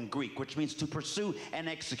dioko in Greek, which means to pursue and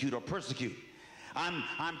execute or persecute. I'm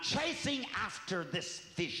chasing after this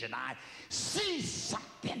vision. I see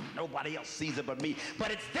something. Nobody else sees it but me, but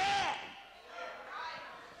it's there.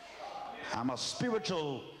 I'm a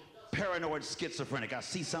spiritual paranoid schizophrenic. I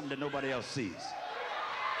see something that nobody else sees.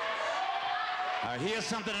 I hear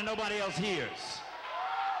something that nobody else hears.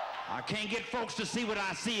 I can't get folks to see what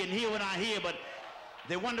I see and hear what I hear, but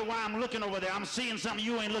they wonder why I'm looking over there. I'm seeing something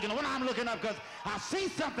you ain't looking at. Well, I'm looking up because I see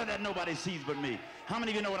something that nobody sees but me. How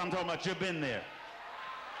many of you know what I'm talking about? You've been there.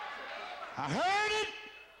 I heard it.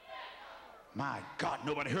 My God,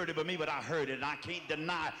 nobody heard it but me, but I heard it, and I can't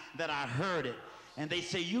deny that I heard it. And they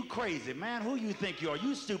say, you crazy. Man, who you think you are?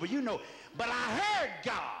 You stupid. You know. But I heard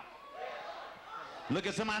God. Look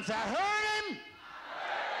at somebody and say, I heard him.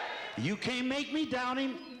 You can't make me doubt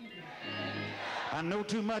him. I know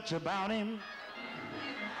too much about him.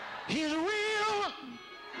 He's real.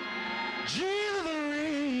 Jesus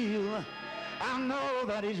is real. I know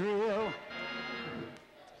that he's real.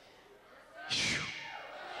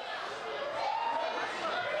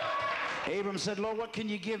 Abram said, Lord, what can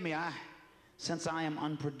you give me? Since I am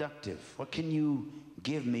unproductive, what can you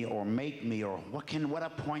give me or make me, or what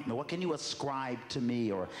appointment, what can you ascribe to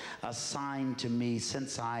me or assign to me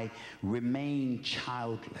since I remain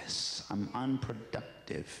childless? I'm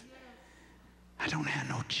unproductive. I don't have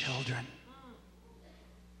no children.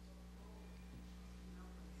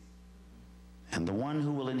 And the one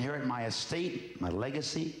who will inherit my estate, my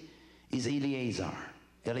legacy, is Eliezer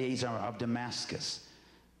of Damascus,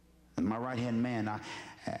 my right-hand man.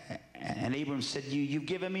 And Abram said, you've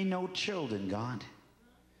given me no children, God.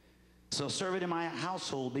 So servant in my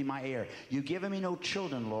household be my heir. You've given me no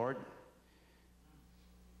children, Lord.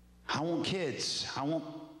 I want kids. I want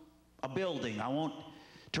a building. I want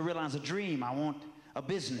to realize a dream. I want a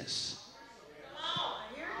business.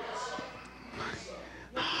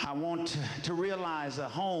 I want to realize a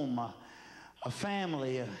home, a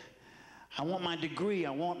family. I want my degree.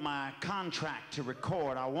 I want my contract to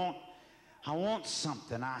record. I want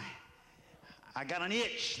something. I got an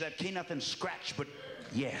itch that can't nothing scratch but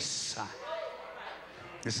yes.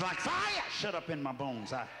 It's like fire shut up in my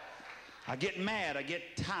bones. I get mad. I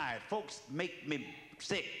get tired. Folks make me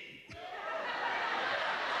sick.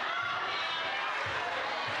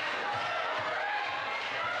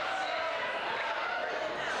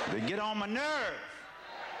 They get on my nerve.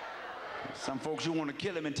 Some folks, you want to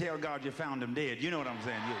kill him and tell God you found him dead. You know what I'm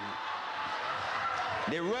saying?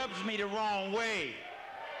 They rubs me the wrong way.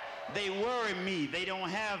 They worry me. They don't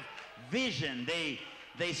have vision.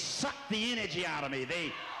 They suck the energy out of me.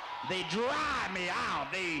 They dry me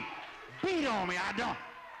out. They beat on me. I don't.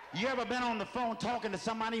 You ever been on the phone talking to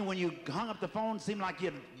somebody when you hung up the phone, seemed like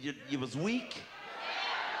you was weak?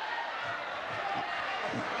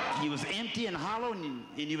 You was empty and hollow, and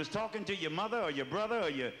you was talking to your mother or your brother or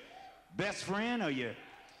your best friend or your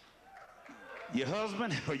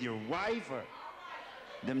husband or your wife or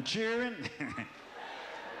them children.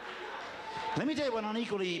 Let me tell you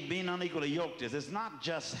what being unequally yoked is. It's not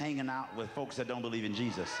just hanging out with folks that don't believe in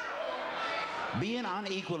Jesus. Being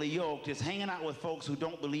unequally yoked is hanging out with folks who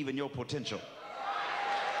don't believe in your potential.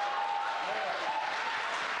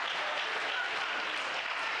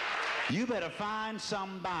 You better find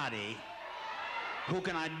somebody who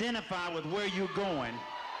can identify with where you're going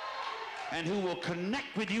and who will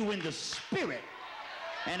connect with you in the spirit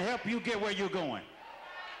and help you get where you're going.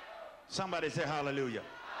 Somebody say hallelujah.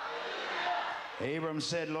 Abram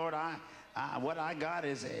said, Lord, what I got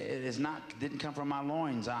didn't come from my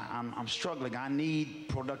loins. I'm struggling. I need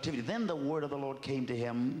productivity. Then the word of the Lord came to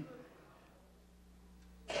him.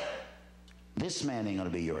 This man ain't going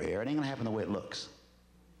to be your heir. It ain't going to happen the way it looks.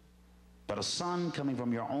 But a son coming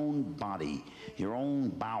from your own body, your own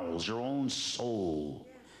bowels, your own soul,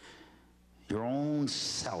 your own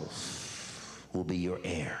self will be your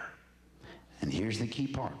heir. And here's the key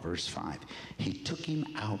part, verse 5. He took him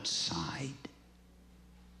outside.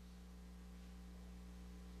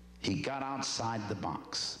 He got outside the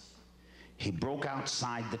box. He broke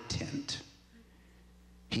outside the tent.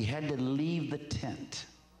 He had to leave the tent.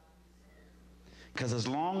 Because as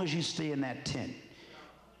long as you stay in that tent,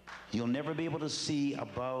 you'll never be able to see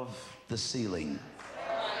above the ceiling.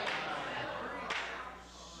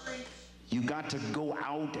 You got to go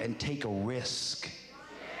out and take a risk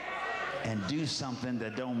and do something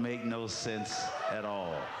that don't make no sense at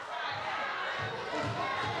all.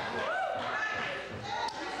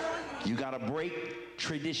 You got to break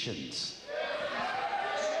traditions.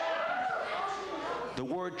 The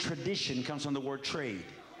word tradition comes from the word trade.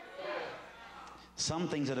 Some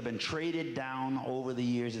things that have been traded down over the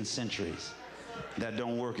years and centuries that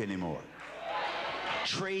don't work anymore.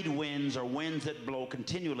 Trade winds are winds that blow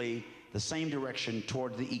continually the same direction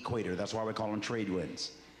toward the equator. That's why we call them trade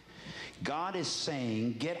winds. God is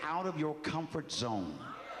saying, get out of your comfort zone.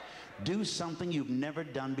 Do something you've never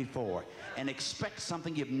done before and expect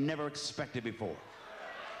something you've never expected before.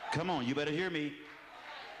 Come on, you better hear me.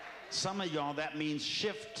 Some of y'all, that means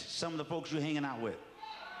shift some of the folks you're hanging out with.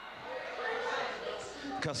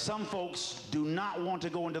 Because some folks do not want to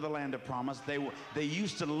go into the land of promise. They're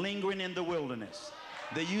used to lingering in the wilderness.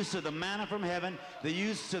 They're used to the manna from heaven. They're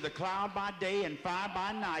used to the cloud by day and fire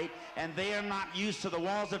by night. And they are not used to the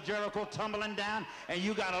walls of Jericho tumbling down. And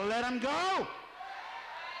you got to let them go.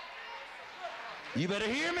 You better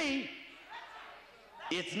hear me.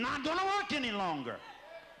 It's not going to work any longer.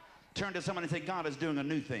 Turn to somebody and say, God is doing a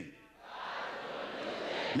new thing.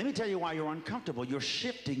 Let me tell you why you're uncomfortable. You're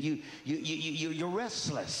shifting. You're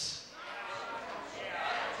restless.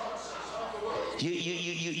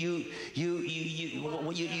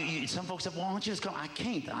 Some folks say, well, why don't you just go? I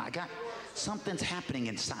can't. I got something's happening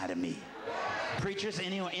inside of me. Preachers,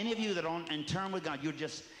 any of you that are in turn with God, you're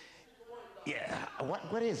just, yeah,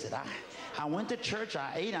 what is it? I went to church,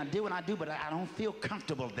 I ate, I did what I do, but I don't feel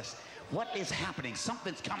comfortable with this. What is happening?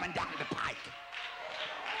 Something's coming down the pike.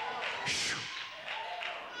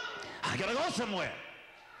 I gotta go somewhere.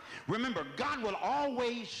 Remember, God will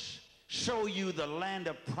always show you the land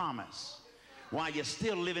of promise while you're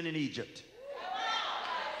still living in Egypt.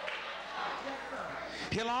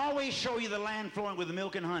 He'll always show you the land flowing with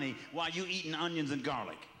milk and honey while you're eating onions and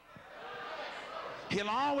garlic. He'll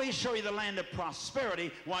always show you the land of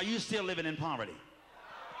prosperity while you're still living in poverty.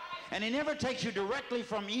 And he never takes you directly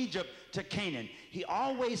from Egypt to Canaan. He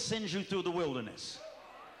always sends you through the wilderness.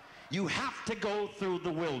 You have to go through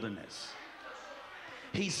the wilderness.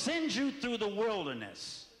 He sends you through the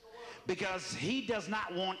wilderness because he does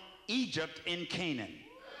not want Egypt in Canaan.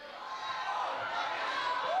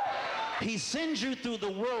 He sends you through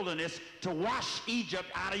the wilderness to wash Egypt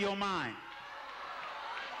out of your mind.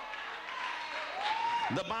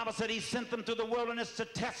 The Bible said he sent them through the wilderness to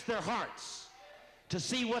test their hearts, to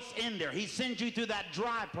see what's in there. He sends you through that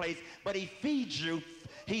dry place, but he feeds you.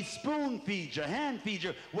 He spoon feeds you, hand feeds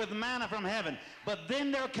you with manna from heaven. But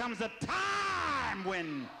then there comes a time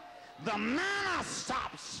when the manna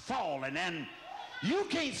stops falling and you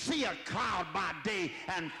can't see a cloud by day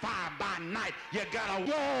and fire by night. You gotta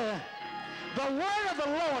go. The word of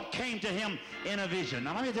the Lord came to him in a vision.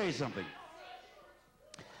 Now let me tell you something.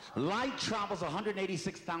 Light travels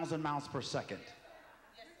 186,000 miles per second.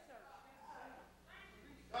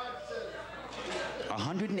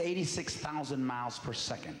 186,000 miles per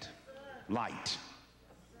second. Light.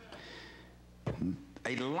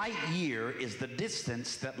 A light year is the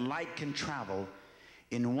distance that light can travel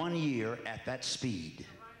in 1 year at that speed.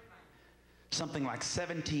 Something like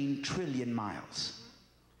 17 trillion miles.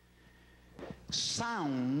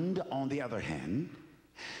 Sound, on the other hand,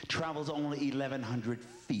 travels only 1,100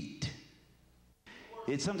 feet.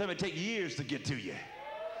 Sometimes it takes years to get to you.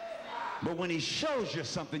 But when he shows you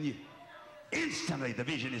something, instantly the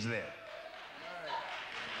vision is there.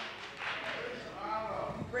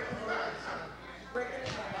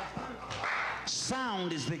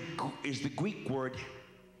 Sound is the Greek word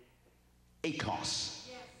akos.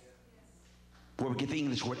 where we get the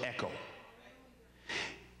English word echo.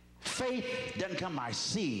 Faith doesn't come by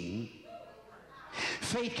seeing.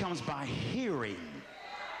 Faith comes by hearing.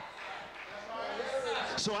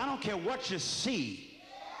 So I don't care what you see.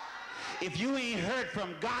 If you ain't heard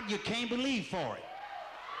from God, you can't believe for it.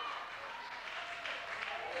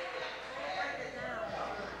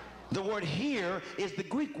 The word hear is the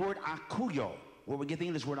Greek word akuyo, where we get the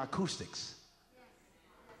English word acoustics.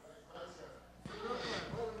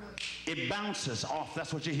 It bounces off.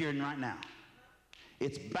 That's what you're hearing right now.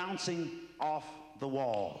 It's bouncing off the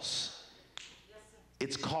walls.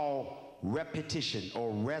 It's called repetition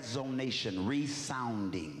or resonation,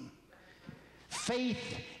 resounding.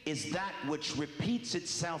 Faith is that which repeats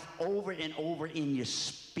itself over and over in your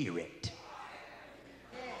spirit.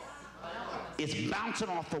 It's bouncing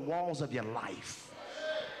off the walls of your life,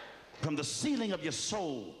 from the ceiling of your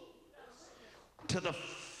soul to the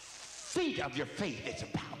feet of your faith. It's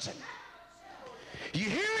bouncing. You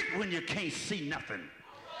hear it when you can't see nothing.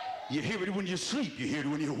 You hear it when you sleep. You hear it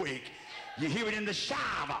when you wake. You hear it in the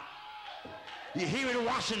shower. You hear it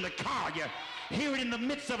washing the car. You hear it in the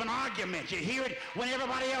midst of an argument. You hear it when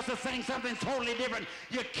everybody else is saying something totally different.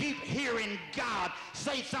 You keep hearing God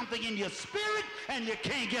say something in your spirit and you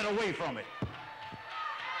can't get away from it.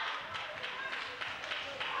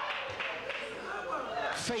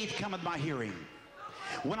 Faith cometh by hearing.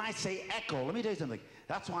 When I say echo, let me tell you something.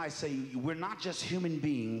 That's why I say we're not just human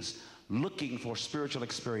beings looking for spiritual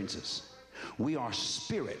experiences. We are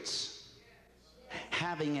spirits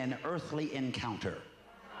having an earthly encounter.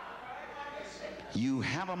 You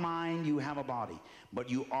have a mind, you have a body, but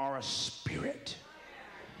you are a spirit.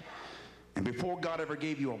 And before God ever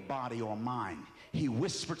gave you a body or a mind, he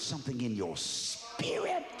whispered something in your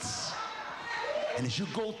spirit. And as you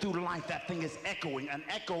go through life, that thing is echoing. An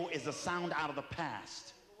echo is a sound out of the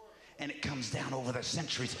past. And it comes down over the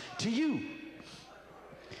centuries to you.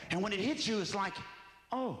 And when it hits you, it's like,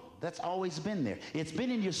 oh, that's always been there. It's been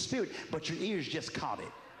in your spirit, but your ears just caught it.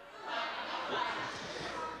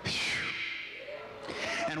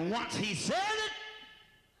 And once he said it,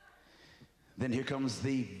 then here comes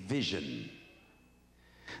the vision.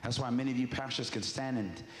 That's why many of you pastors can stand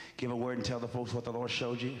and give a word and tell the folks what the Lord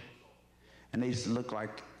showed you. And they just look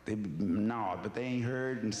like they nod, but they ain't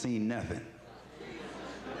heard and seen nothing.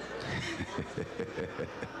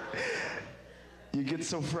 You get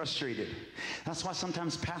so frustrated. That's why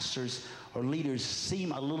sometimes pastors or leaders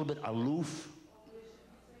seem a little bit aloof.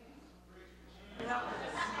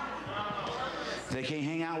 They can't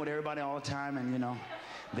hang out with everybody all the time, and you know,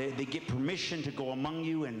 they get permission to go among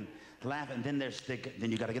you and laugh, and then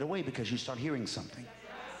then you got to get away because you start hearing something.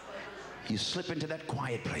 You slip into that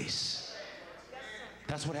quiet place.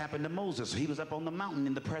 That's what happened to Moses. He was up on the mountain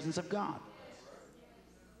in the presence of God.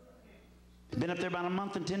 Been up there about a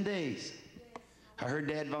month and 10 days. I heard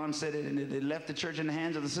Dad Vaughn said it, and it left the church in the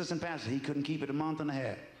hands of the assistant pastor. He couldn't keep it a month and a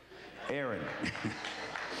half. Aaron.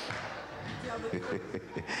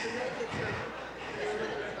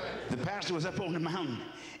 The pastor was up on the mountain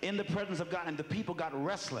in the presence of God, and the people got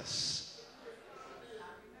restless.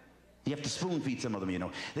 You have to spoon feed some of them, you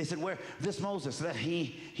know. They said, where this Moses, that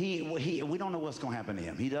we don't know what's going to happen to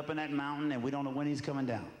him. He's up in that mountain, and we don't know when he's coming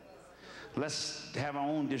down. Let's have our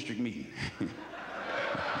own district meeting.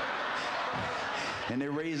 And they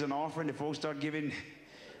raised an offering. The folks start giving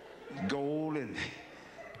gold and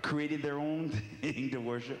created their own thing to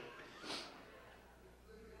worship.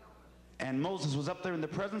 And Moses was up there in the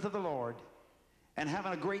presence of the Lord and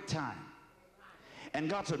having a great time. And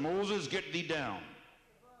God said, Moses, get thee down.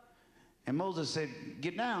 And Moses said,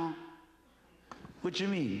 get down? What you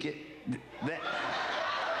mean? Get that?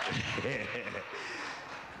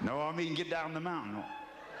 No, I mean get down the mountain.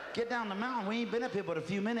 Get down the mountain. We ain't been up here but a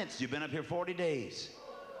few minutes. You've been up here 40 days.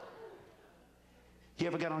 You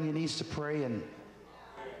ever got on your knees to pray and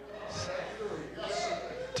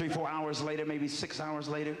 3-4 hours later, maybe 6 hours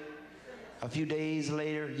later, a few days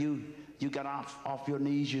later, you got off your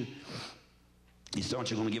knees, you thought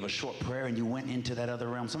you were going to give a short prayer, and you went into that other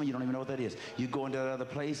realm. Some of you don't even know what that is. You go into that other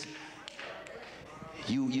place.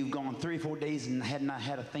 You've gone 3 or 4 days and had not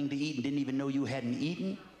had a thing to eat and didn't even know you hadn't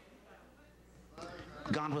eaten.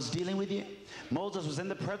 God was dealing with you. Moses was in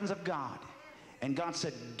the presence of God, and God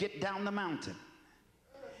said, get down the mountain.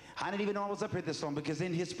 I didn't even know I was up here this long, because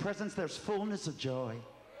in his presence there's fullness of joy.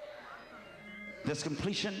 There's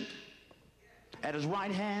completion. At his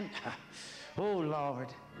right hand, oh Lord,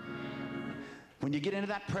 when you get into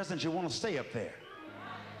that presence, you want to stay up there.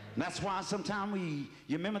 And that's why sometimes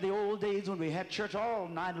you remember the old days when we had church all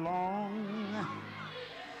night long.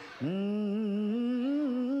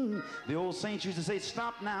 The old saints used to say,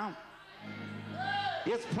 stop now.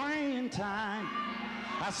 It's praying time.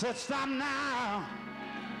 I said, stop now.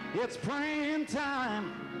 It's praying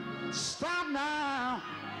time. Stop now.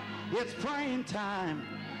 It's praying time.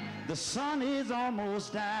 The sun is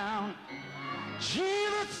almost down.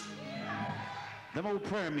 Jesus. Them old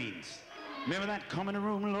prayer meetings. Remember that? Come in the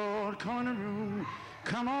room, Lord. Come in the room.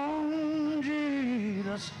 Come on,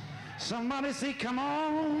 Jesus. Somebody say, come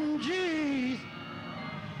on, Jesus.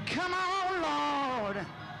 Come on, Lord.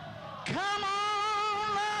 Come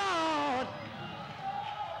on, Lord.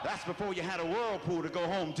 That's before you had a whirlpool to go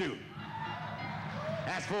home to.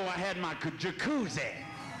 That's before I had my jacuzzi.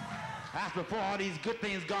 That's before all these good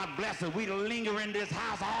things, God bless us. We'd linger in this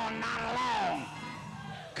house all night long.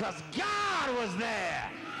 Because God was there.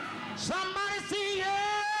 Somebody say,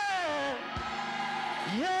 yeah.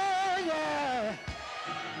 Yeah, yeah.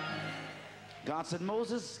 God said,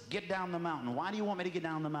 Moses, get down the mountain. Why do you want me to get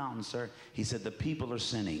down the mountain, sir? He said, the people are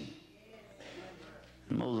sinning.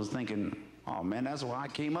 And Moses thinking, oh man, that's why I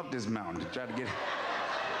came up this mountain, to try to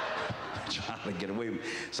get away with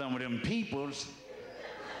some of them peoples.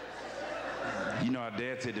 You know, our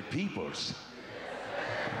dad said the peoples.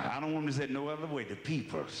 I don't want him to say it no other way, the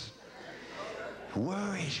peoples.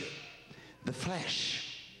 Where is it? The flesh.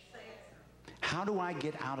 How do I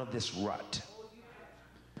get out of this rut?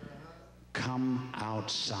 Come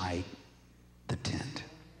outside the tent.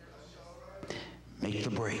 Make the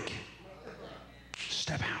break.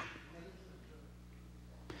 Step out.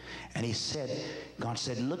 And he said, God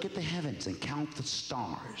said, look at the heavens and count the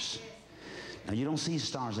stars. Now you don't see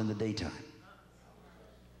stars in the daytime.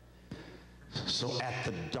 So at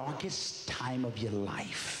the darkest time of your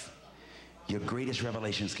life, your greatest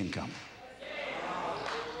revelations can come.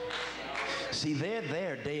 See, they're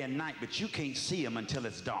there day and night, but you can't see them until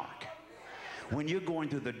it's dark. When you're going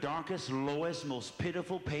through the darkest, lowest, most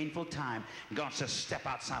pitiful, painful time, God says, step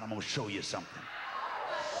outside, I'm going to show you something.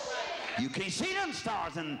 You can't see them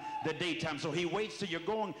stars in the daytime, so he waits till you're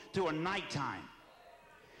going through a nighttime.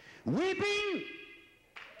 Weeping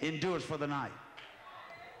endures for the night.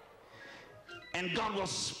 And God will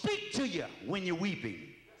speak to you when you're weeping.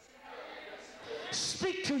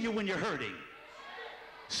 Speak to you when you're hurting.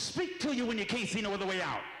 Speak to you when you can't see no other way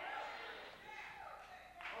out.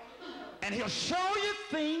 And he'll show you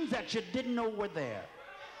things that you didn't know were there.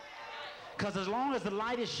 Because as long as the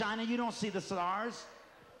light is shining, you don't see the stars.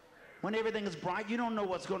 When everything is bright, you don't know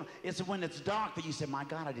what's going on. It's when it's dark that you say, my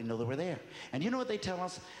God, I didn't know they were there. And you know what they tell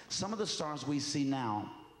us? Some of the stars we see now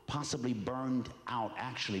possibly burned out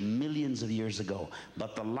actually millions of years ago,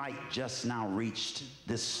 but the light just now reached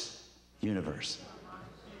this universe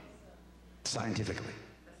scientifically.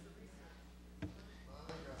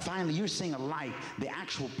 Finally, you're seeing a light. The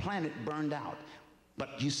actual planet burned out,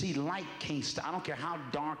 but you see light can't stop. I don't care how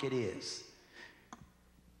dark it is.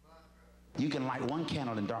 You can light one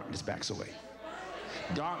candle and darkness backs away.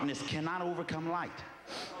 Darkness cannot overcome light.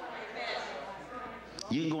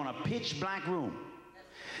 You can go in a pitch black room.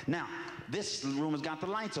 Now, this room has got the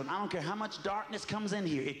lights on. I don't care how much darkness comes in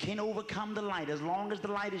here. It can't overcome the light as long as the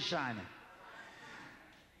light is shining.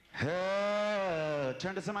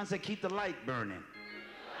 Turn to somebody and say, keep the light burning.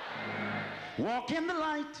 Walk in the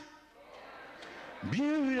light.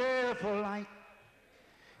 Beautiful light.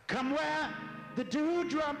 Come where the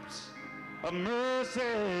dewdrops of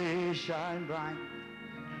mercy shine bright.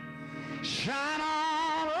 Shine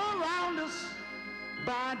all around us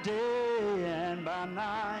by day and by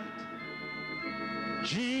night.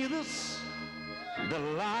 Jesus, the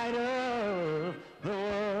light of the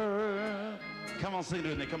world. Come on, sing it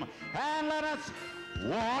with me, come on. And let us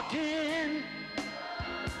walk in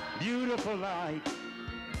beautiful light.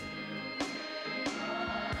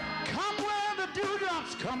 Come where the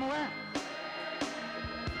dewdrops, come where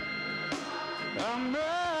the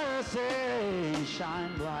mercy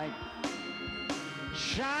shine bright.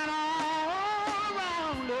 Shine all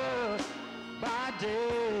around us by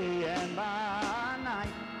day and by night.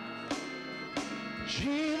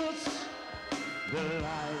 Jesus, the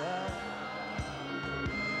light of.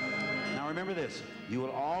 Now remember this, you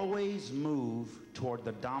will always move toward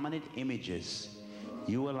the dominant images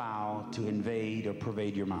you allow to invade or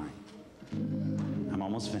pervade your mind. I'm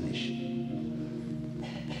almost finished.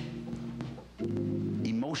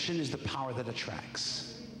 Emotion is the power that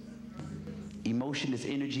attracts. Emotion is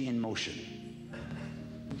energy in motion.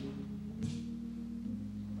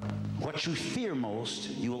 What you fear most,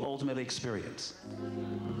 you will ultimately experience.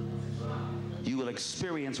 You will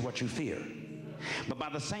experience what you fear. But by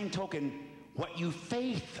the same token, what you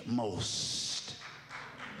faith most,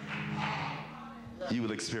 you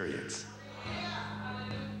will experience.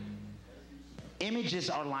 Images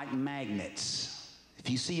are like magnets. If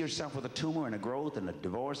you see yourself with a tumor and a growth and a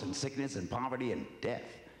divorce and sickness and poverty and death,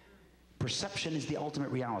 perception is the ultimate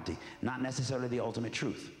reality, not necessarily the ultimate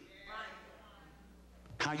truth.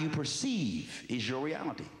 How you perceive is your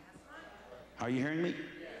reality. Are you hearing me?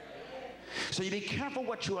 So you be careful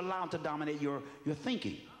what you allow to dominate your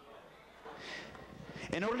thinking.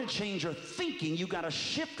 In order to change your thinking, you got to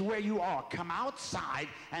shift where you are. Come outside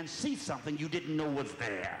and see something you didn't know was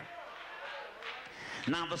there.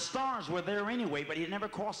 Now, the stars were there anyway, but it never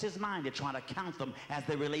crossed his mind to try to count them as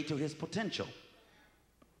they relate to his potential.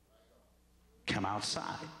 Come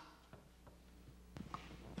outside.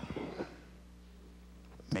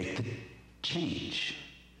 Make the change.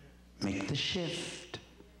 Make the shift.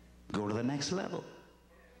 Go to the next level.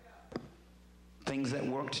 Things that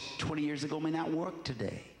worked 20 years ago may not work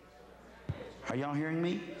today. Are y'all hearing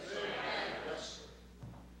me?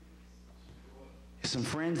 Some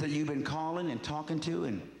friends that you've been calling and talking to,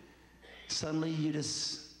 and suddenly you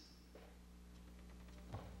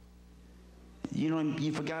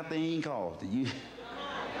forgot they ain't called. You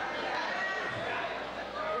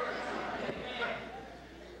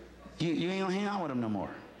ain't gonna hang out with them no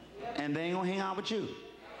more, and they ain't gonna hang out with you.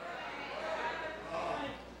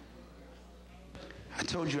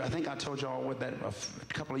 I think I told y'all what that a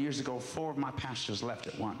couple of years ago, 4 of my pastors left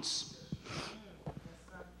at once.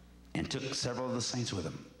 And took several of the saints with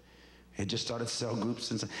them. It just started cell groups,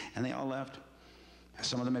 and they all left.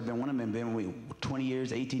 Some of them had been, one of them had been with me 20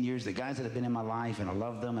 years, 18 years. The guys that have been in my life, and I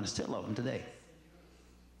love them, and I still love them today.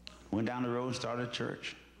 Went down the road, started a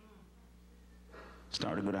church.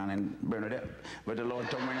 Started to go down in Bernadette, but the Lord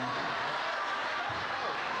told me now.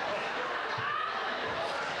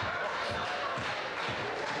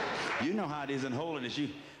 You know how it is in holiness.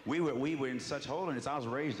 We were in such holiness. I was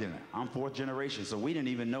raised in it. I'm 4th generation, so we didn't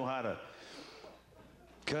even know how to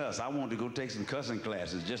cuss. I wanted to go take some cussing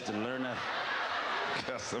classes just to learn how to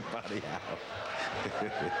cuss somebody out.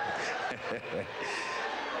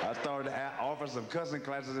 I started to offer some cussing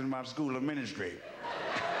classes in my school of ministry.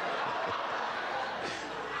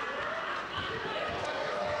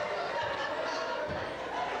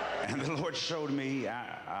 And the Lord showed me,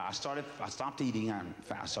 I stopped eating,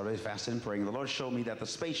 I started fasting and praying. The Lord showed me that the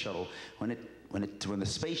space shuttle, when the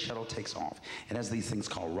space shuttle takes off, it has these things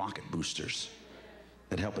called rocket boosters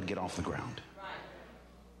that help it get off the ground.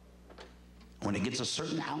 When it gets a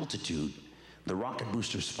certain altitude, the rocket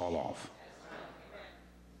boosters fall off.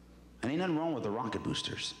 And ain't nothing wrong with the rocket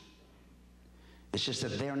boosters. It's just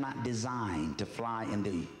that they're not designed to fly in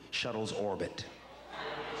the shuttle's orbit.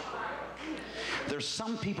 There's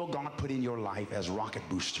some people God put in your life as rocket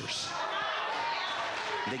boosters.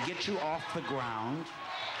 They get you off the ground,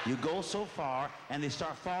 you go so far, and they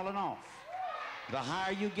start falling off. The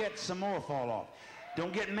higher you get, some more fall off.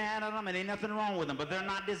 Don't get mad at them, and ain't nothing wrong with them, but they're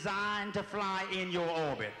not designed to fly in your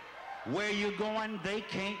orbit. Where you're going, they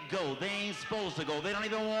can't go. They ain't supposed to go. They don't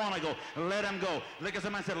even want to go. Let them go. Look at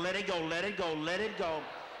somebody and say, let it go, let it go, let it go.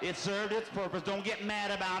 It served its purpose. Don't get mad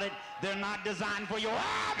about it. They're not designed for your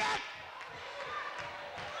orbit.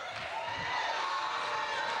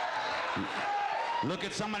 Look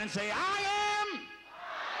at somebody and say, I am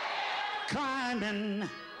climbing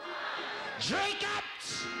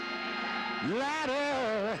Jacob's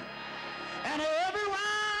ladder, and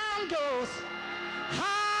everyone goes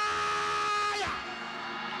higher,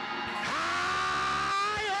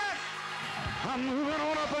 higher. I'm moving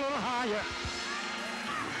on up a little higher.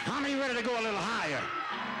 How many ready to go a little higher?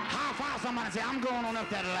 How far? Somebody say, I'm going on up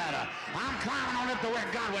that ladder. I'm climbing on up to where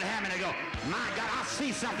God would have me to go. My God, I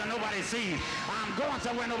see something nobody sees. I'm going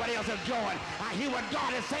somewhere nobody else is going. I hear what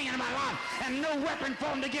God is saying in my life, and no weapon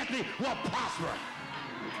formed against me will prosper.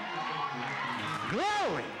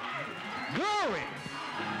 Glory. Glory.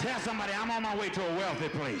 Tell somebody, I'm on my way to a wealthy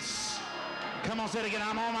place. Come on, say it again.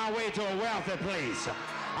 I'm on my way to a wealthy place.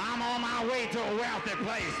 I'm on my way to a wealthy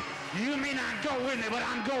place. You may not go with me, but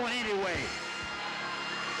I'm going anyway.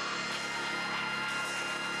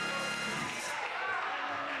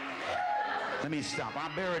 Let me stop.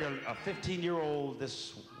 I buried a 15-year-old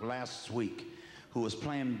this last week who was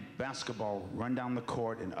playing basketball, run down the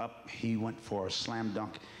court, and up he went for a slam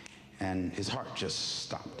dunk, and his heart just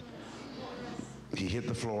stopped. He hit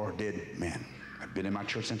the floor, dead man. I've been in my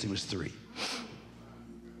church since he was 3.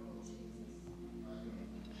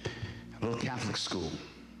 A little Catholic school.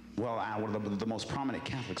 Well, one of the most prominent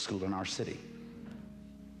Catholic school in our city.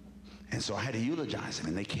 And so I had to eulogize him,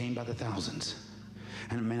 and they came by the thousands.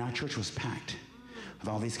 And man, our church was packed with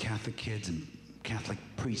all these Catholic kids and Catholic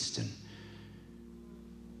priests. And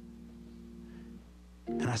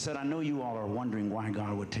And I said, I know you all are wondering why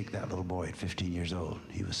God would take that little boy at 15 years old.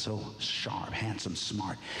 He was so sharp, handsome,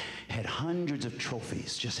 smart, had hundreds of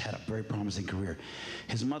trophies, just had a very promising career.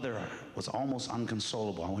 His mother was almost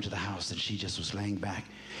unconsolable. I went to the house and she just was laying back.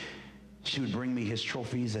 She would bring me his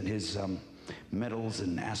trophies and his medals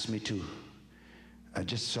and ask me to,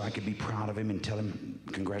 just so I could be proud of him and tell him,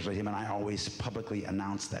 congratulate him. And I always publicly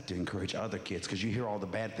announce that to encourage other kids, because you hear all the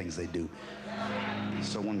bad things they do.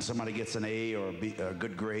 So when somebody gets an A or a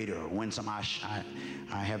good grade or wins some, I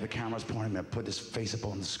have the cameras pointing and I put his face up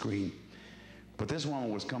on the screen. But this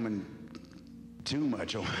woman was coming too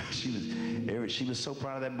much. She was so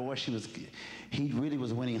proud of that boy. He really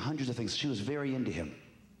was winning hundreds of things. She was very into him.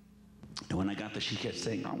 And when I got there, she kept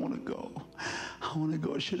saying, I want to go. I want to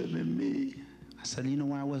go. It should have been me. I said, you know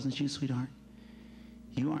why it wasn't you, sweetheart?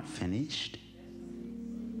 You aren't finished.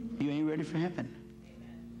 You ain't ready for heaven.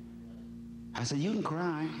 I said, you can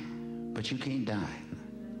cry, but you can't die.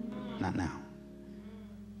 Not now.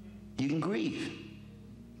 You can grieve,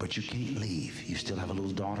 but you can't leave. You still have a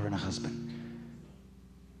little daughter and a husband.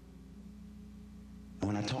 And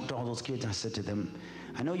when I talked to all those kids, I said to them,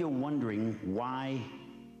 I know you're wondering why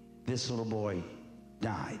this little boy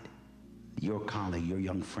died. Your colleague, your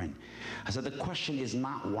young friend. I said, the question is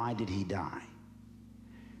not why did he die?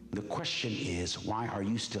 The question is, why are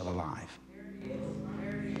you still alive?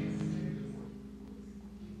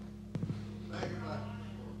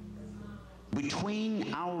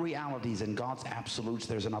 Between our realities and God's absolutes,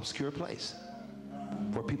 there's an obscure place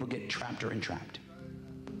where people get trapped or entrapped.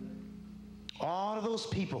 All of those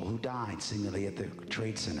people who died seemingly at the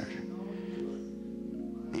Trade Center,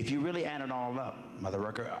 if you really add it all up, Mother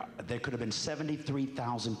Rucker, there could have been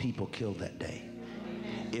 73,000 people killed that day.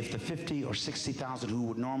 If the 50 or 60,000 who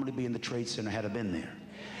would normally be in the Trade Center had been there,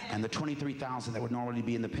 and the 23,000 that would normally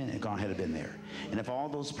be in the Pentagon had been there, and if all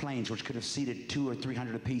those planes, which could have seated 200 or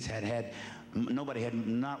 300 apiece,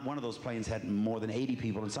 not one of those planes had more than 80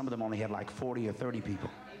 people, and some of them only had like 40 or 30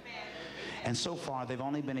 people. And so far, they've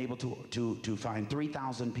only been able to find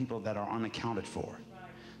 3,000 people that are unaccounted for.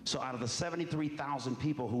 So out of the 73,000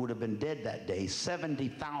 people who would have been dead that day,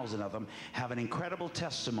 70,000 of them have an incredible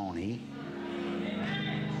testimony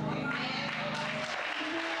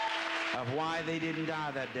of why they didn't die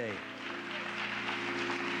that day.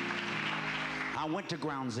 I went to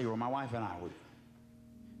Ground Zero, my wife and I.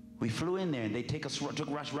 We flew in there and they took us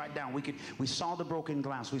right down. We saw the broken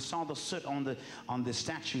glass. We saw the soot on the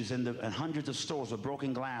statues and hundreds of stores with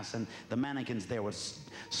broken glass, and the mannequins there with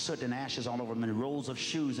soot and ashes all over them, and rows of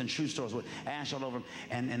shoes and shoe stores with ash all over them,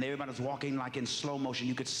 and everybody was walking like in slow motion.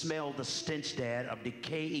 You could smell the stench, Dad, of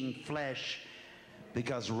decaying flesh,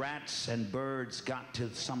 because rats and birds got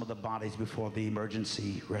to some of the bodies before the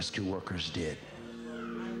emergency rescue workers did.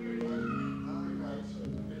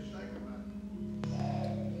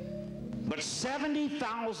 But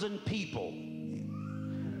 70,000 people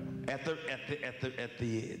at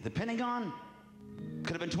the Pentagon,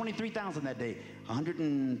 could have been 23,000 that day.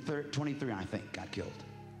 123, I think, got killed.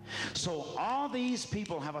 So all these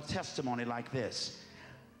people have a testimony like this.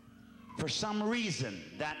 For some reason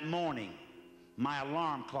that morning, my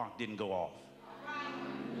alarm clock didn't go off.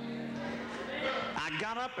 I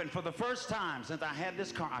got up, and for the first time since I had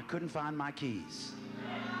this car, I couldn't find my keys.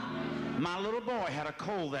 My little boy had a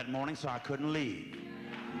cold that morning, so I couldn't leave.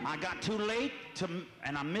 I got too late,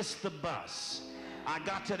 and I missed the bus. I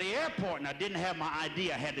got to the airport, and I didn't have my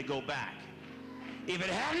ID. I had to go back. If it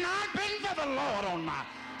had not been for the Lord on my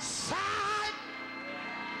side,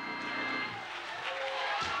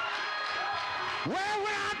 where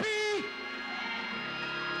would I be?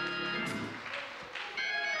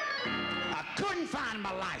 I couldn't find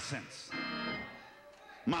my license.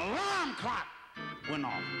 My alarm clock went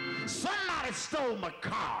off. Somebody stole my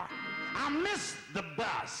car. I missed the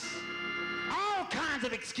bus. All kinds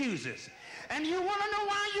of excuses. And you want to know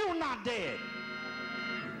why you're not dead?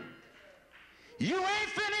 You ain't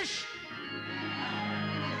finished.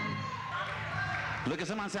 Look at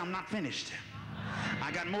somebody and say, I'm not finished.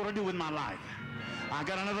 I got more to do with my life. I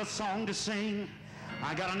got another song to sing.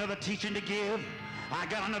 I got another teaching to give. I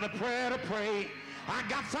got another prayer to pray. I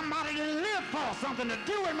got somebody to live for, something to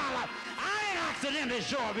do in my life. I ain't accidentally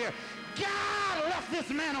show up here. God left this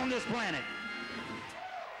man on this planet.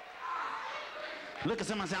 Look at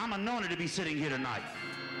someone and say, I'm anointed to be sitting here tonight.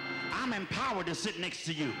 I'm empowered to sit next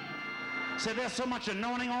to you. Say, there's so much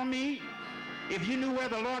anointing on me. If you knew where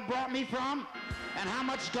the Lord brought me from and how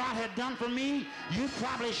much God had done for me, you'd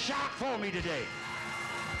probably shout for me today.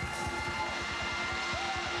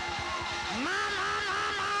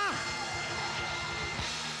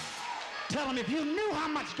 Tell him, if you knew how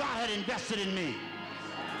much God had invested in me,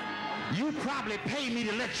 You probably pay me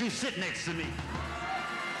to let you sit next to me.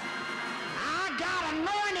 I got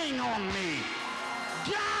anointing on me.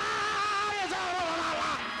 God is all over my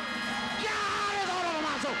life. God is all over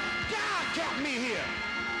my soul. God kept me here.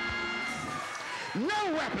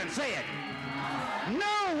 No weapon, say it.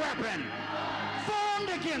 No weapon formed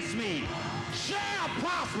against me shall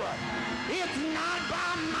prosper. It's not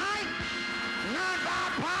by might, not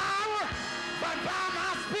by power, but by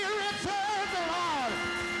my spirit, says the Lord.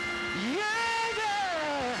 Yeah,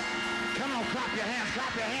 yeah. Come on, clap your hands,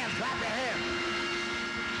 clap your hands, clap your hands.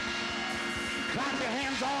 Clap your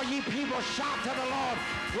hands, all ye people. Shout to the Lord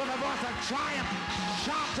with a voice of triumph.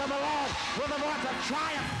 Shout to the Lord with a voice of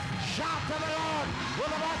triumph. Shout to the Lord with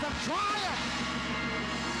a voice of triumph.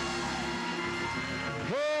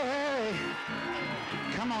 Hey, hey.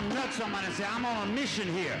 Come on, nudge somebody and say, I'm on a mission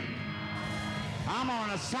here. I'm on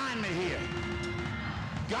an assignment here.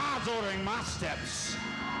 God's ordering my steps.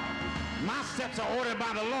 My steps are ordered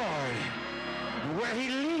by the Lord. Where he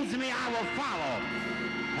leads me, I will follow.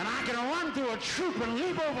 And I can run through a troop and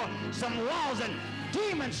leap over some walls, and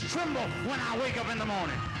demons tremble when I wake up in the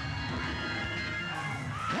morning.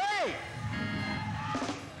 Hey!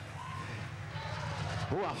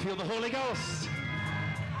 Oh, I feel the Holy Ghost.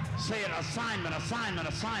 Say it, assignment, assignment,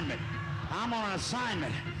 assignment. I'm on an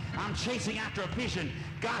assignment. I'm chasing after a vision.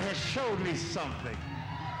 God has showed me something.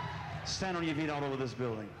 Stand on your feet all over this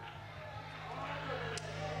building.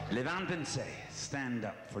 Levántense. Stand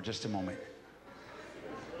up for just a moment.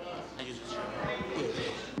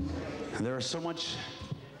 There is so much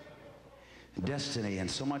destiny and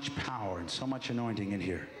so much power and so much anointing in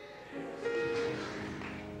here.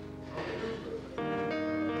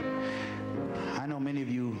 I know many of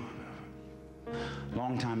you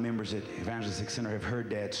longtime members at Evangelistic Center have heard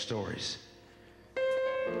Dad's stories.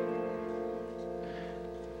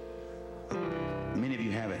 Many of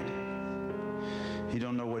you haven't. You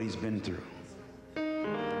don't know what he's been through.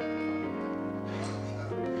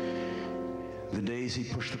 The days he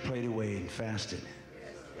pushed the plate away and fasted.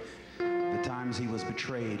 The times he was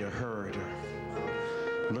betrayed or hurt or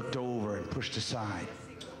looked over and pushed aside.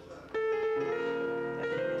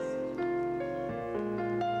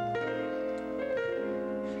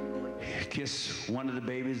 Kiss one of the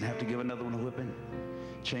babies and have to give another one a whipping.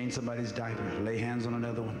 Change somebody's diaper. Lay hands on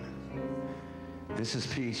another one. This is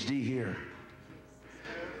PhD here.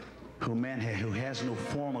 Who has no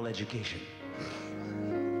formal education.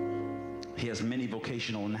 He has many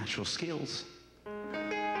vocational and natural skills.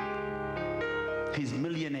 He's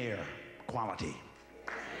millionaire quality.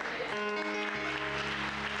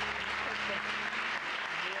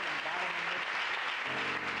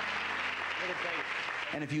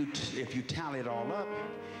 And if you tally it all up,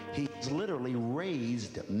 he's literally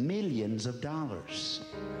raised millions of dollars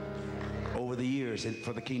over the years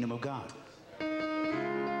for the kingdom of God.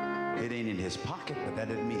 It ain't in his pocket, but that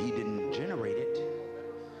doesn't mean he didn't generate it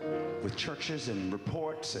with churches and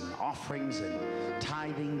reports and offerings and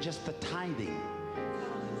tithing, just the tithing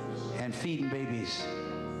and feeding babies.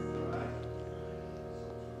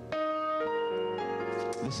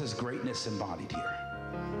 This is greatness embodied here.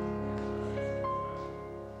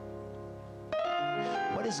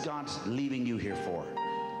 What is God leaving you here for?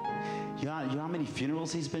 You know how many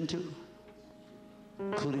funerals he's been to?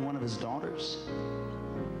 Including one of his daughters?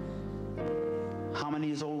 How many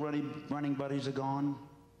of his old running buddies are gone?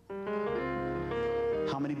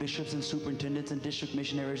 How many bishops and superintendents and district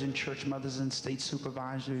missionaries and church mothers and state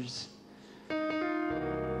supervisors?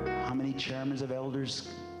 How many chairmen of elders,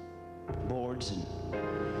 boards, and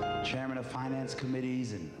chairman of finance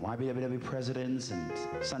committees, and YBWW presidents, and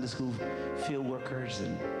Sunday school field workers,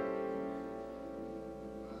 and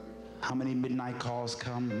how many midnight calls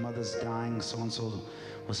come, mothers dying, so-and-so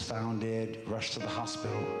was found dead, rushed to the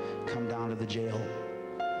hospital, come down to the jail,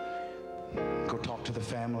 go talk to the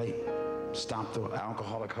family, stop the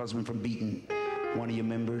alcoholic husband from beating one of your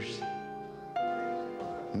members,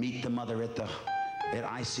 meet the mother at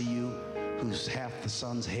ICU whose half the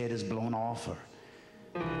son's head is blown off, or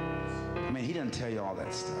I mean, he doesn't tell you all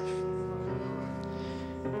that stuff.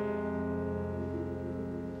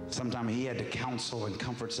 Sometimes he had to counsel and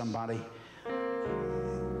comfort somebody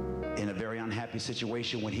in a very unhappy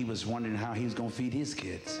situation when he was wondering how he was going to feed his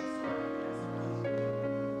kids.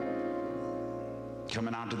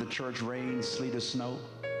 Coming out to the church, rain, sleet, or snow.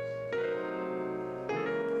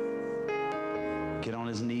 Get on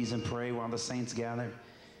his knees and pray while the saints gather.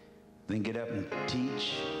 Then get up and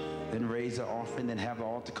teach. Then raise the offering. Then have the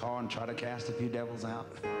altar call and try to cast a few devils out.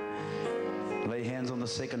 Lay hands on the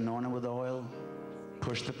sick, anoint them with oil.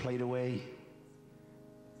 Push the plate away.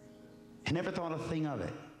 He never thought a thing of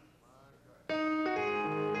it.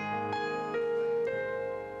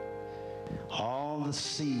 the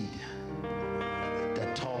seed,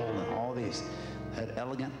 that tall and all these, that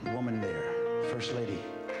elegant woman there, First Lady,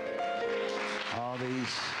 all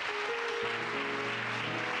these.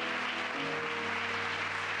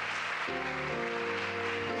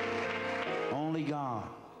 Only God.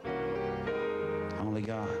 Only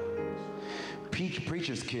God.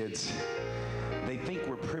 Preachers' kids, they think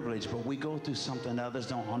we're privileged, but we go through something others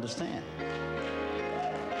don't understand.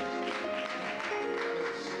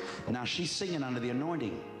 Now, she's singing under the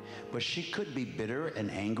anointing, but she could be bitter and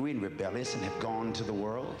angry and rebellious and have gone to the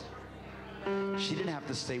world. She didn't have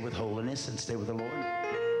to stay with holiness and stay with the Lord.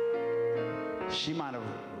 She might have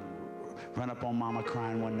run up on Mama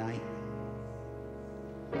crying one night.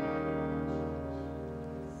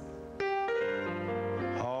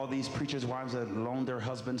 All these preachers' wives that loaned their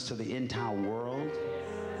husbands to the entire world.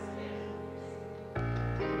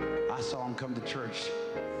 I saw them come to church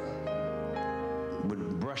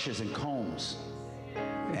with brushes and combs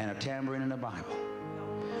and a tambourine and a Bible,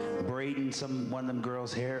 braiding one of them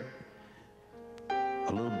girls' hair,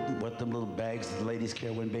 what them little bags that the ladies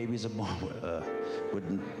carry when babies are born, with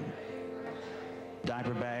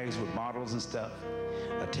diaper bags with bottles and stuff,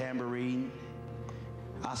 a tambourine.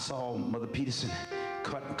 I saw Mother Peterson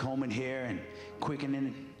cutting, combing hair and quickening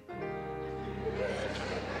it.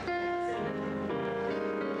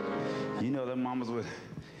 You know, them mamas would,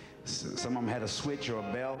 some of them had a switch or a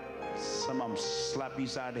bell. Some of them slap you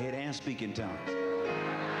side the head and speak in tongues.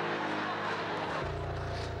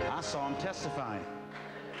 I saw them testifying.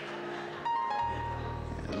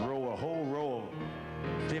 A whole row of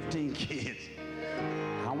 15 kids.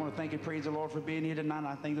 I want to thank and praise the Lord for being here tonight.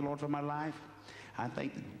 I thank the Lord for my life. I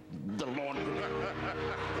thank the Lord for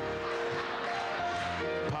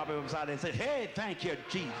Papa upside there and said, hey, thank you,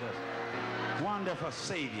 Jesus. Wonderful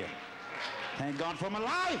Savior. Thank God for my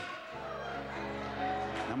life.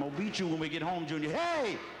 I'm going to beat you when we get home, Junior.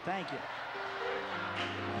 Hey, thank you.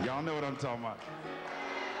 Y'all know what I'm talking about.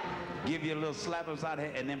 Give you a little slap upside the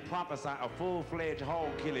head and then prophesy a full-fledged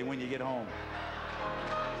hog killing when you get home.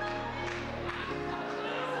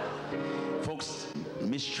 Folks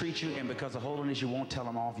mistreat you, and because of holiness, you won't tell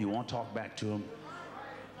them off. You won't talk back to them.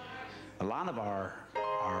 A lot of our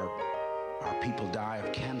people die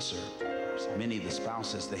of cancer. Many of the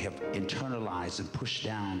spouses, they have internalized and pushed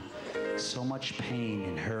down so much pain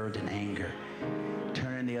and hurt and anger.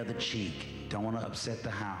 Turning the other cheek. Don't want to upset the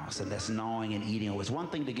house. And that's gnawing and eating. It was one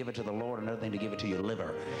thing to give it to the Lord, another thing to give it to your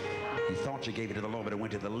liver. You thought you gave it to the Lord, but it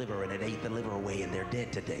went to the liver, and it ate the liver away, and they're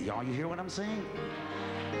dead today. Y'all, you hear what I'm saying?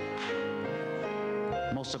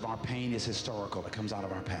 Most of our pain is historical. It comes out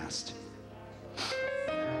of our past.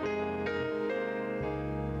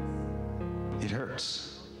 It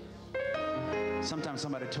hurts. Sometimes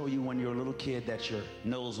somebody told you when you were a little kid that your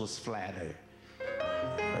nose was flat, or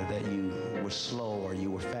that you were slow, or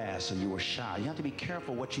you were fast, or you were shy. You have to be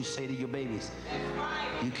careful what you say to your babies.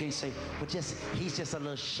 You can't say, but he's just a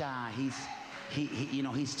little shy. He's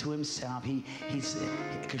to himself.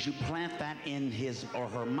 Because you plant that in his or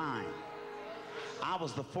her mind. I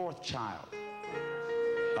was the fourth child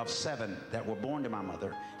of 7 that were born to my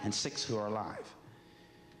mother and 6 who are alive.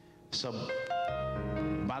 So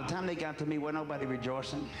by the time they got to me, wasn't nobody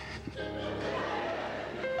rejoicing.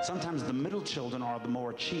 Sometimes the middle children are the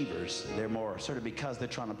more achievers. They're more sort of because they're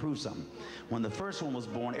trying to prove something. When the first one was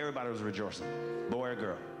born, everybody was rejoicing. Boy or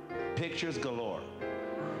girl. Pictures galore.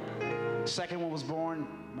 Second one was born,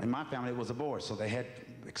 in my family it was a boy, so they had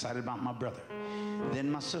excited about my brother.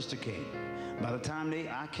 Then my sister came. By the time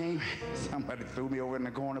I came, somebody threw me over in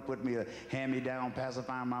the corner, put me a hand-me-down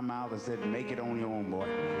pacifier in my mouth and said, make it on your own, boy.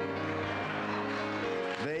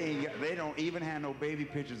 They don't even have no baby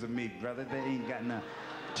pictures of me, brother. They ain't got none.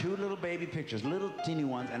 2 little baby pictures, little teeny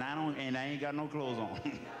ones, and I ain't got no clothes on.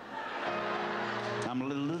 I'm a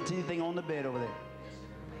little teeny thing on the bed over there.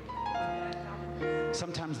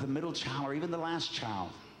 Sometimes the middle child, or even the last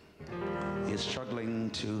child, is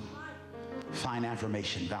struggling to find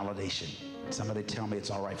affirmation, validation. Somebody tell me it's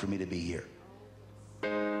all right for me to be here.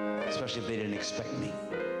 Especially if they didn't expect me.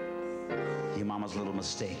 Your mama's little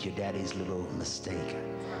mistake, your daddy's little mistake.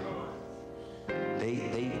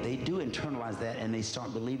 They do internalize that, and they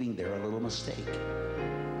start believing they're a little mistake.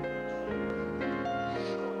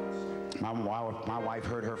 My wife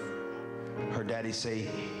heard her daddy say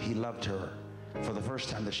he loved her for the first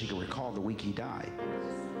time that she could recall the week he died.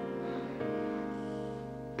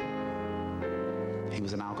 He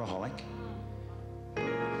was an alcoholic.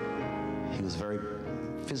 He was very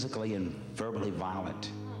physically and verbally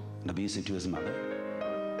violent and abusive to his mother.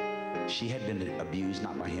 She had been abused,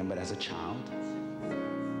 not by him, but as a child.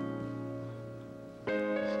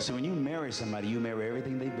 So when you marry somebody, you marry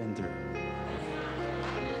everything they've been through.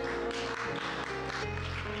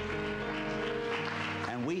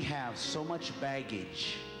 have so much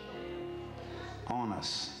baggage on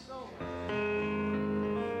us.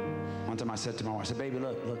 One time I said to my wife, I said, baby,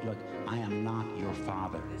 look, I am not your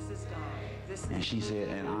father. This is God. And she said,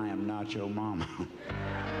 and I am not your mama.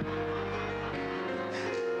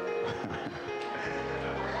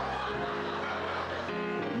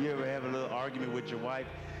 You ever have a little argument with your wife,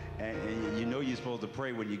 and you know you're supposed to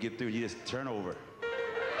pray when you get through, you just turn over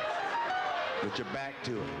with your back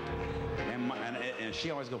to her. And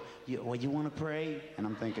she always goes, well, you want to pray? And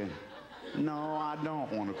I'm thinking, no, I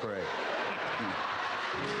don't want to pray.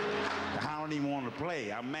 I don't even want to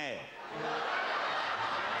play. I'm mad.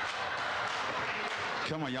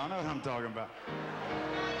 Come on, y'all know what I'm talking about.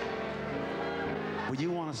 Well,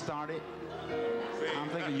 you want to start it? I'm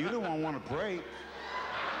thinking, you don't want to pray.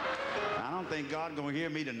 I don't think God's going to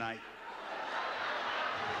hear me tonight.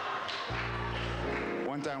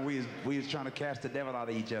 One time we was trying to cast the devil out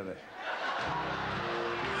of each other.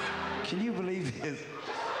 Can you believe this?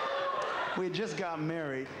 We had just got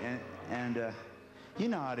married, and you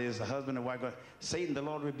know how it is, a husband and wife go, Satan, the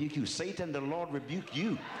Lord rebuke you. Satan, the Lord rebuke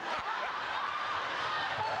you.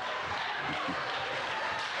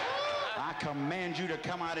 I command you to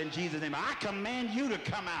come out in Jesus' name. I command you to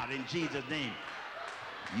come out in Jesus' name.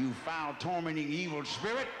 You foul, tormenting, evil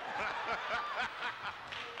spirit.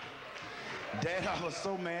 Dad, I was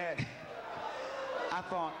so mad. I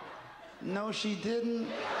thought, no, she didn't.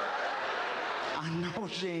 I know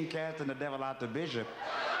she ain't casting the devil out to Bishop.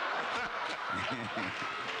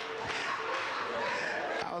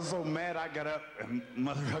 I was so mad I got up and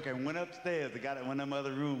Mother Rucker went upstairs and got in one of them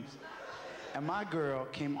other rooms. And my girl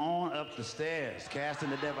came on up the stairs, casting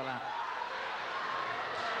the devil out.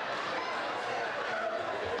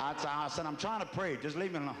 I said, I'm trying to pray, just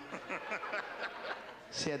leave me alone.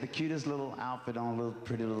 She had the cutest little outfit on, little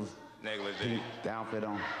pretty little negligee outfit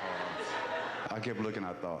on. I kept looking,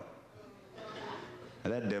 I thought,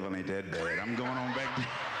 that devil ain't that bad. I'm going on back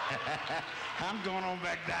I'm going on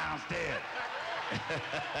back downstairs.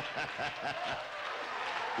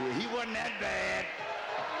 Yeah, he wasn't that bad.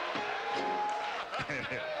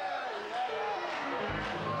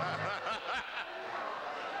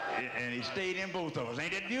 And he stayed in both of us.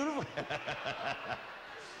 Ain't that beautiful?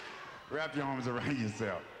 Wrap your arms around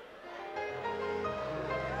yourself.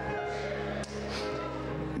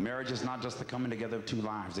 Marriage is not just the coming together of two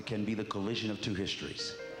lives. It can be the collision of two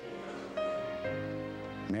histories.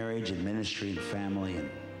 Marriage and ministry and family. And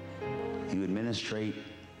you administrate,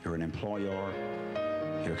 you're an employer,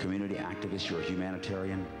 you're a community activist, you're a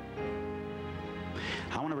humanitarian.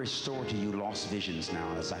 I want to restore to you lost visions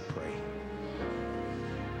now as I pray.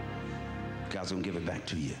 God's going to give it back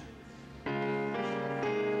to you.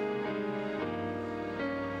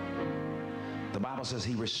 The Bible says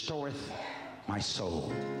he restoreth my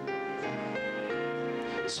soul.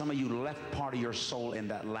 Some of you left part of your soul in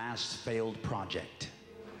that last failed project.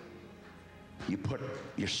 You put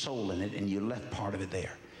your soul in it and you left part of it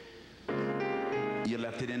there. You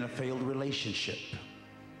left it in a failed relationship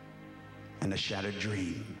and a shattered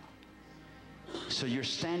dream. So you're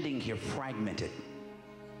standing here fragmented.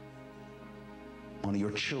 One of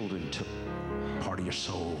your children took part of your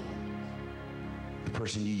soul. The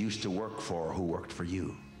person you used to work for, who worked for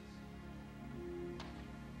you.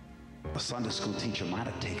 A Sunday school teacher might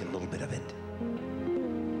have taken a little bit of it.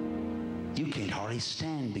 You can't hardly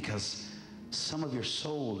stand because some of your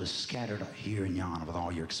soul is scattered here and yon with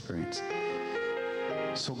all your experience.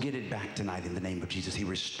 So get it back tonight in the name of Jesus. He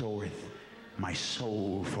restoreth my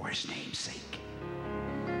soul for his name's sake.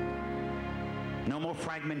 No more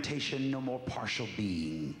fragmentation, no more partial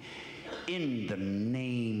being. In the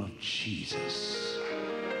name of Jesus,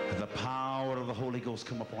 the power of the Holy Ghost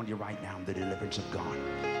come upon you right now in the deliverance of God.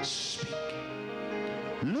 Speak.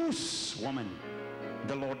 Loose, woman.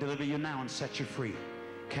 The Lord deliver you now and set you free.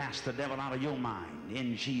 Cast the devil out of your mind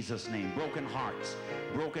in Jesus' name. Broken hearts,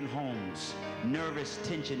 broken homes, nervous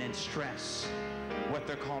tension and stress. What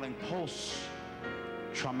they're calling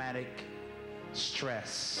post-traumatic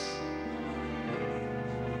stress.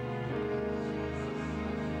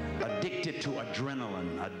 Addicted to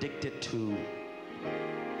adrenaline, addicted to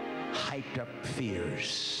hyped up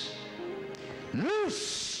fears.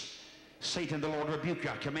 Loose! Satan, the Lord rebuke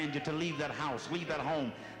you. I command you to leave that house, leave that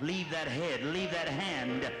home, leave that head, leave that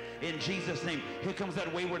hand in Jesus' name. Here comes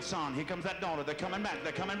that wayward son. Here comes that daughter. They're coming back.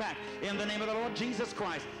 They're coming back. In the name of the Lord Jesus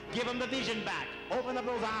Christ, give them the vision back. Open up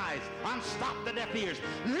those eyes. Unstop the deaf ears.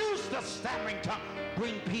 Loose the stammering tongue.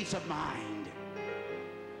 Bring peace of mind.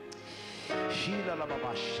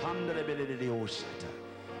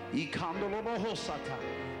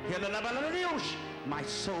 My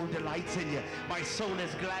soul delights in you. My soul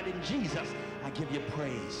is glad in Jesus. I give you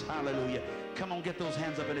praise. Hallelujah. Come on, get those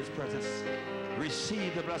hands up in his presence.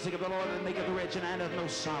 Receive the blessing of the Lord that maketh rich and addeth no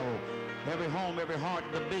sorrow. Every home, every heart,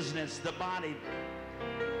 the business, the body.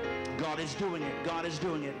 God is doing it. God is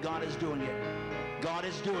doing it. God is doing it. God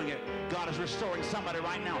is doing it. God is restoring somebody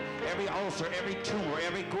right now. Every ulcer, every tumor,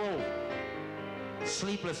 every growth,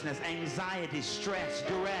 sleeplessness, anxiety, stress,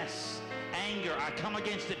 duress, anger, I come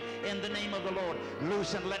against it in the name of the Lord.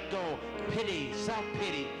 Loose and let go. Pity,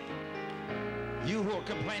 self-pity. You who are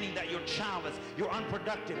complaining that you're childless, you're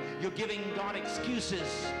unproductive, you're giving God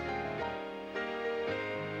excuses.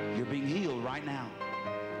 You're being healed right now.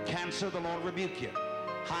 Cancer, the Lord rebuke you.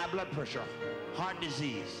 High blood pressure, heart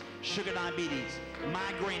disease, sugar diabetes,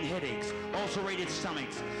 migraine headaches, ulcerated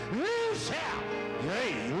stomachs. Loose here.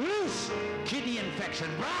 Hey, loose. Kidney infection,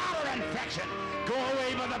 bladder infection. Go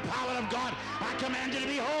away by the power of God. I command you to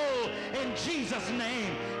be whole in Jesus'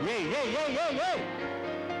 name. Yay, yay, yay, yay, yay.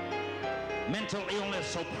 Mental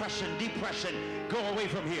illness, oppression, depression, go away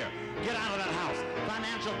from here. Get out of that house.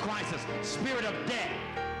 Financial crisis, spirit of debt,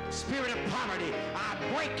 spirit of poverty. I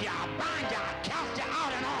break you, I bind you, I cast you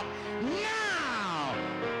out and off now.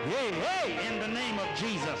 Hey, hey, in the name of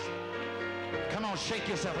Jesus. Come on, shake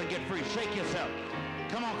yourself and get free. Shake yourself.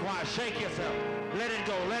 Come on, choir, shake yourself. Let it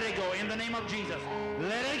go, in the name of Jesus.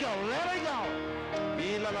 Let it go, let it go.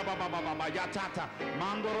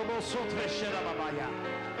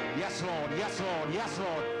 Yes, Lord, yes, Lord, yes,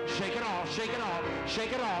 Lord. Shake it off, shake it off,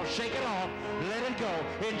 shake it off, shake it off. Let it go.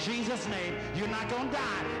 In Jesus' name, you're not going to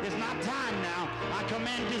die. It's not time now. I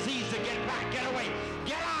command disease to get back, get away,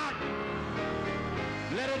 get out.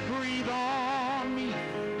 Let it breathe on me.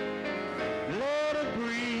 Let it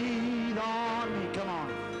breathe on me. Come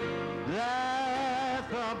on. Let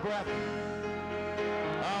the breath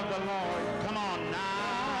of the Lord. Come on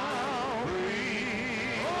now.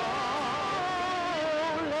 Breathe. Oh,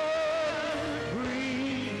 let it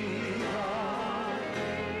breathe on.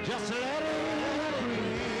 Just let it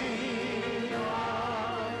breathe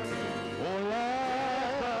on. Oh,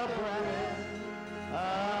 let the breath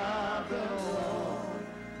of the Lord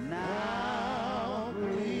now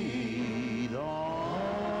breathe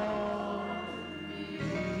on me.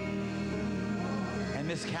 And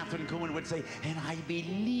Miss Catherine Cohen would say, and I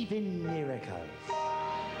believe in miracles.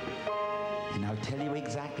 And I'll tell you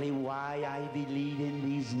exactly why I believe in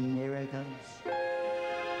these miracles.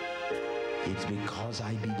 It's because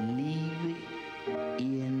I believe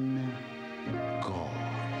in God.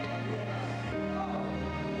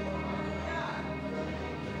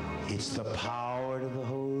 It's the power of the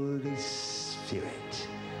Holy Spirit.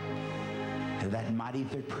 That mighty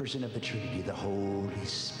third person of the Trinity, the Holy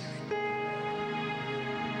Spirit.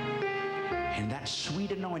 And that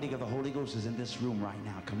sweet anointing of the Holy Ghost is in this room right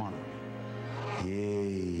now. Come on.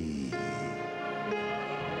 Yay.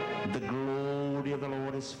 The glory of the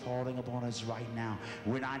Lord is falling upon us right now.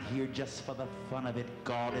 We're not here just for the fun of it.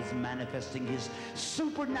 God is manifesting his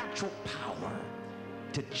supernatural power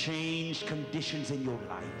to change conditions in your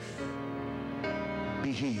life.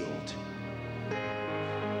 Be healed.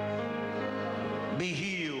 Be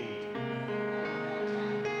healed.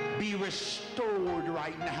 Be restored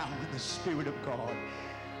right now in the Spirit of God.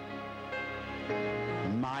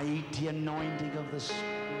 Mighty anointing of the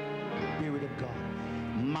Spirit of God.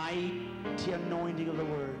 Mighty anointing of the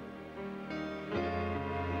Word.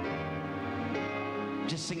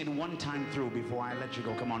 Just sing it one time through before I let you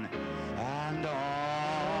go. Come on. And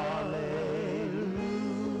hallelujah.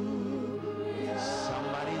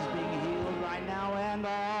 Somebody's being healed right now. And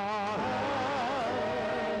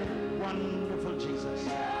wonderful Jesus.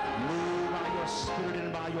 Move by your Spirit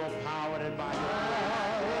and by your power and by your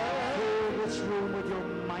blood. Fill this room with your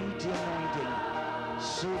mighty anointing.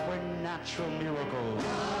 Supernatural miracles.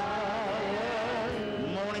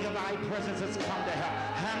 Morning of thy presence has come to help.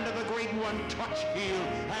 Hand of the great one, touch, heal,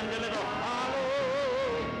 and deliver. Hallelujah.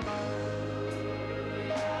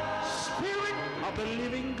 Spirit of the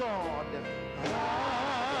living God.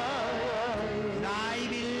 And I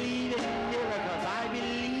believe in miracles. I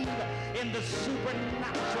believe in the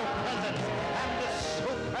supernatural presence and the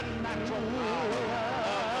supernatural power.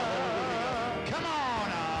 Come on.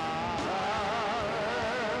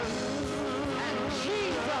 And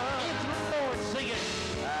Jesus is Lord. Sing it.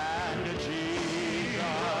 And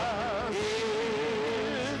Jesus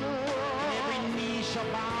is Lord. And every knee shall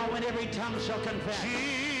bow and every tongue shall confess.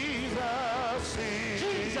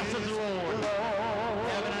 Jesus is Lord.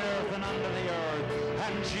 Heaven and earth and under the earth.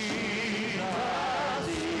 And Jesus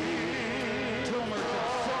is. Tumors and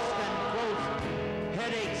cysts and growth,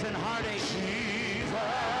 headaches and heartaches. Jesus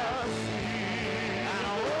is. And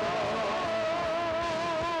oh,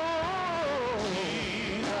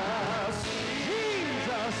 Jesus is.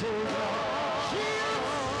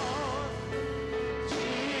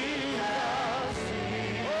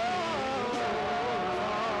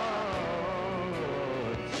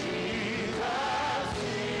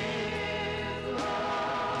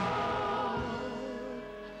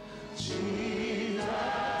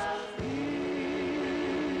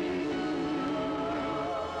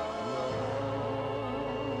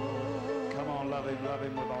 Love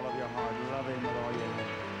him with all of your heart. Love him with all your heart.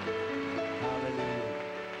 Hallelujah.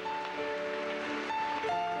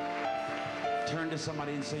 Turn to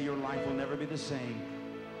somebody and say, your life will never be the same.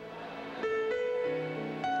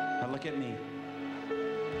 Now look at me.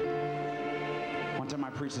 One time I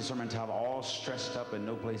preached a sermon titled, All Stressed Up and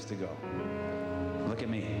No Place to Go. Look at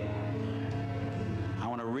me. I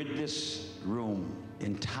want to rid this room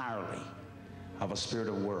entirely of a spirit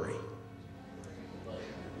of worry.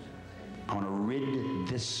 I want to rid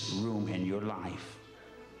this room in your life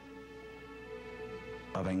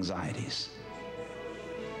of anxieties.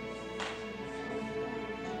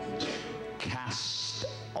 Cast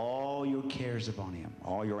all your cares upon him,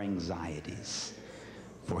 all your anxieties,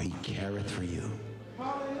 for he careth for you.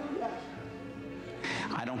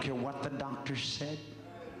 I don't care what the doctor said,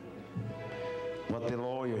 what the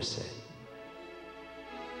lawyer said,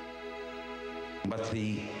 what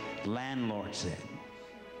the landlord said.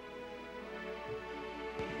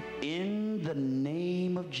 In the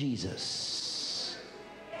name of Jesus,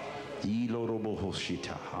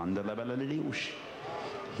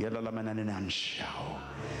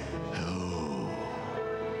 oh,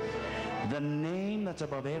 the name that's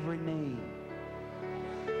above every name.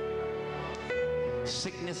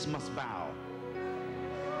 Sickness must bow.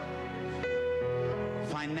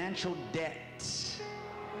 Financial debt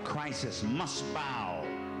crisis must bow.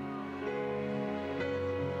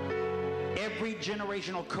 Every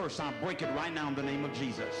generational curse, I break it right now in the name of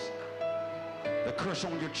Jesus. The curse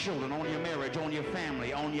on your children, on your marriage, on your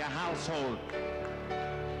family, on your household.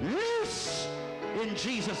 Loose in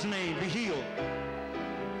Jesus' name, be healed.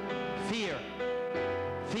 Fear,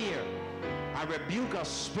 fear. I rebuke a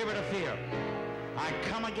spirit of fear. I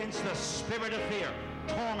come against the spirit of fear,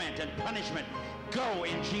 torment and punishment. Go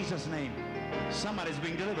in Jesus' name. Somebody's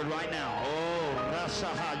being delivered right now. Oh,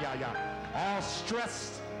 rasahayaya. All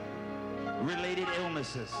stress related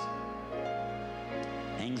illnesses,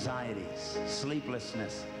 anxieties,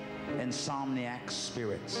 sleeplessness, insomniac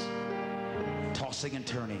spirits, tossing and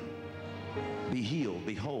turning. Be healed,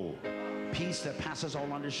 be whole. Peace that passes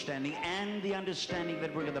all understanding, and the understanding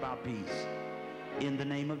that bringeth about peace. In the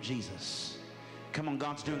name of Jesus. Come on,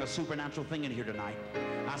 God's doing a supernatural thing in here tonight.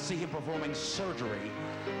 I see him performing surgery.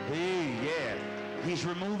 Yeah. He's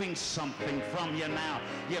removing something from you now.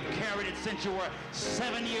 You've carried it since you were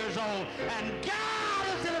 7 years old, and God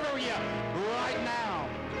is delivering you right now.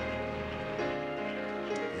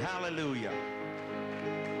 Hallelujah.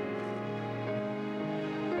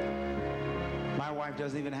 My wife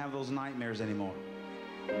doesn't even have those nightmares anymore.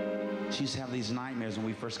 She used to have these nightmares when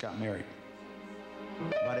we first got married.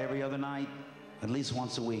 About every other night, at least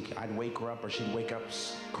once a week, I'd wake her up or she'd wake up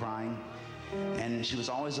crying. And she was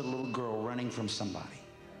always a little girl running from somebody.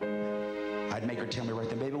 I'd make her tell me right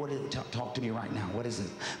then, baby, what is it? Talk to me right now. What is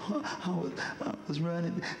it? I was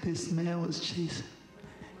running. This man was chasing.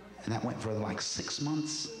 And that went for like 6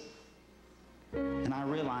 months. And I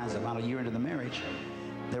realized about a year into the marriage,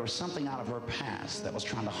 there was something out of her past that was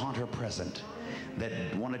trying to haunt her present, that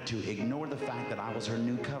wanted to ignore the fact that I was her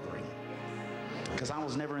new covering. Because I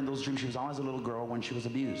was never in those dreams. She was always a little girl when she was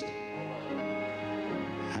abused.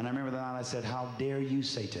 And I remember the night I said, how dare you,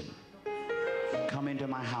 Satan, come into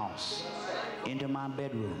my house, into my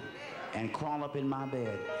bedroom, and crawl up in my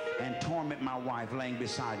bed and torment my wife laying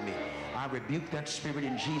beside me. I rebuke that spirit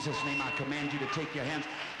in Jesus' name. I command you to take your hands.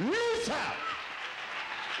 Loose out!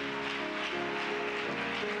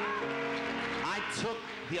 I took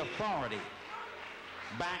the authority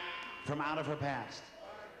back from out of her past.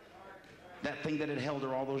 That thing that had held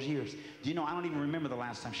her all those years. Do you know, I don't even remember the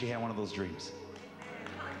last time she had one of those dreams.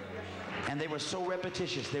 And they were so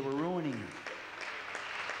repetitious, they were ruining her.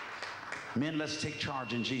 Men, let's take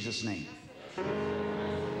charge in Jesus' name.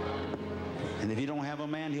 And if you don't have a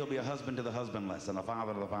man, he'll be a husband to the husbandless and a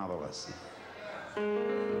father to the fatherless.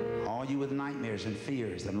 All you with nightmares and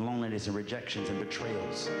fears and loneliness and rejections and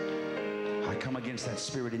betrayals, I come against that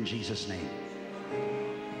spirit in Jesus' name.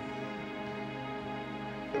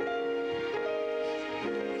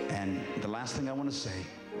 And the last thing I want to say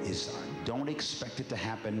is don't expect it to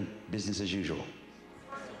happen business as usual.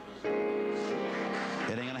 It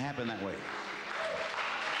ain't going to happen that way.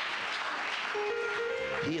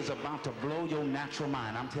 He is about to blow your natural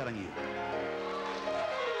mind, I'm telling you. Oh,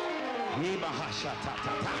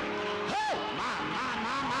 my.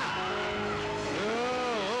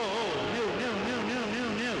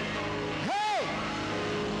 New. Hey!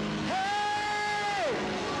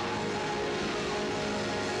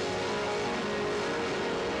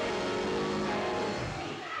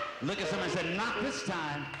 Look at somebody and say, not this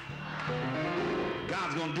time.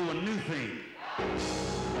 God's going to do a new thing.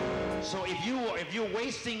 So if you're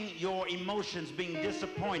wasting your emotions being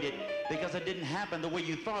disappointed because it didn't happen the way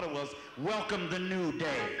you thought it was, welcome the new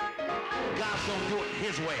day. God's gonna do it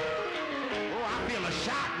his way. Oh, I feel a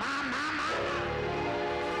shot. My.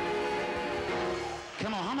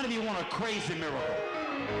 Come on, how many of you want a crazy miracle?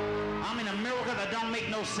 I mean a miracle that don't make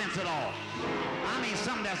no sense at all. I mean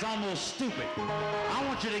something that's almost stupid. I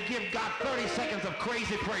want you to give God 30 seconds of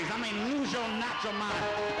crazy praise. I mean lose your natural mind.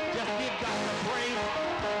 Just give God the praise.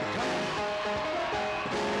 Come on.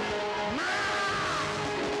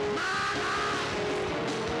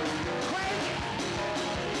 Crazy.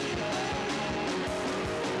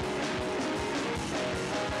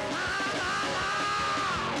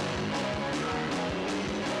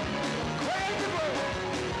 Crazy boy.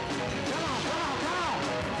 Come on.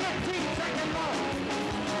 15 seconds more.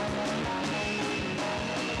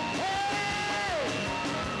 Hey!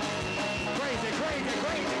 Crazy.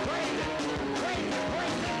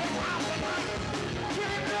 It's out tonight. Give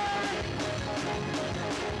him glory.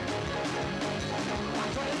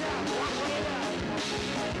 Watch what he does.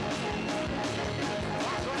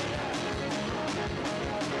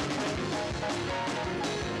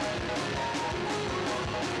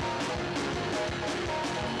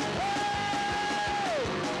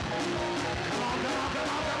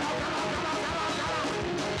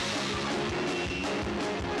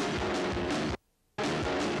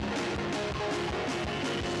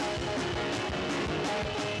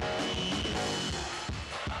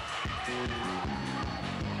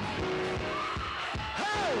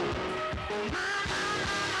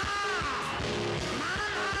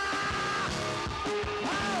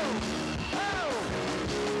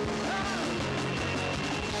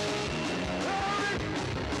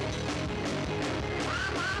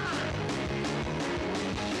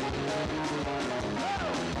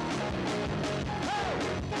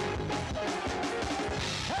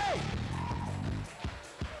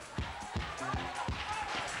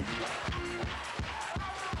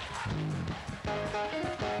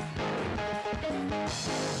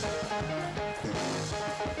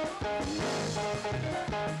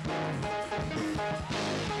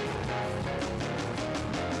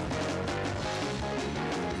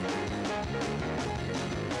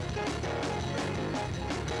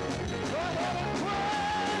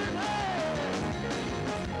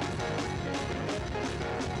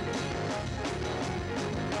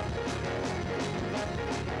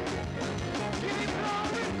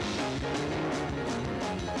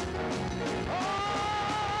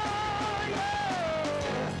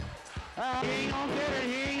 He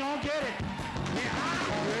ain't gonna get it. Yeah,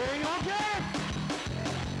 he ain't gonna get it.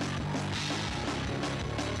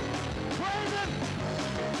 Praise him.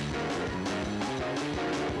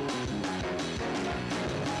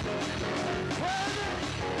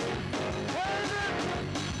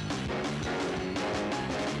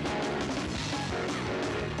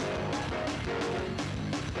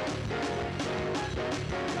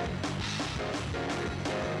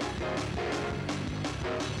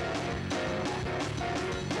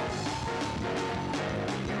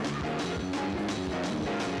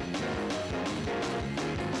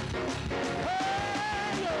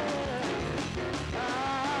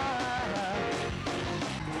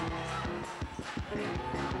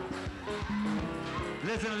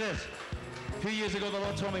 Listen to this. A few years ago, the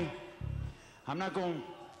Lord told me, I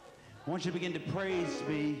want you to begin to praise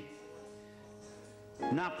me,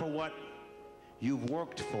 not for what you've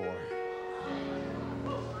worked for,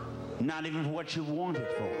 not even for what you wanted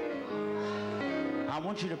for. I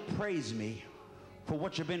want you to praise me for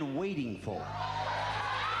what you've been waiting for.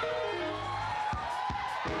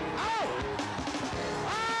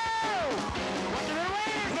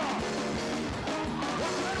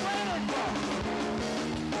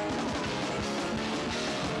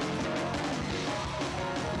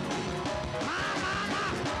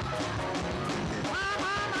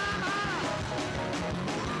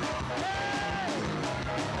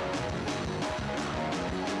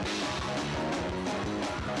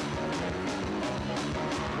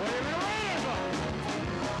 What have you been waiting for?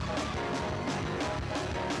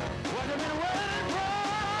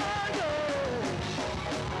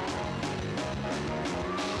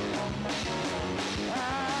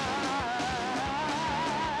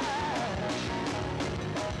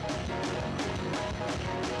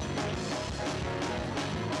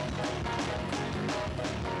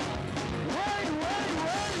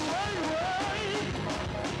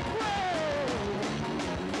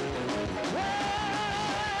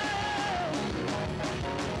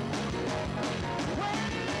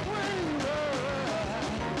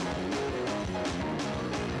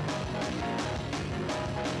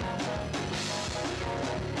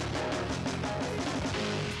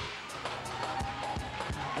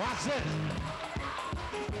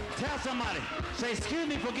 somebody, say, excuse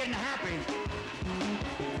me for getting happy,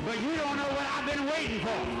 but you don't know what I've been waiting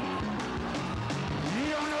for. You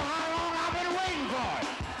don't know how long I've been waiting for it.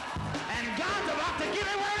 And God's about to give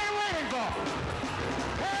me what I've been waiting for.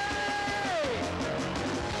 Hey!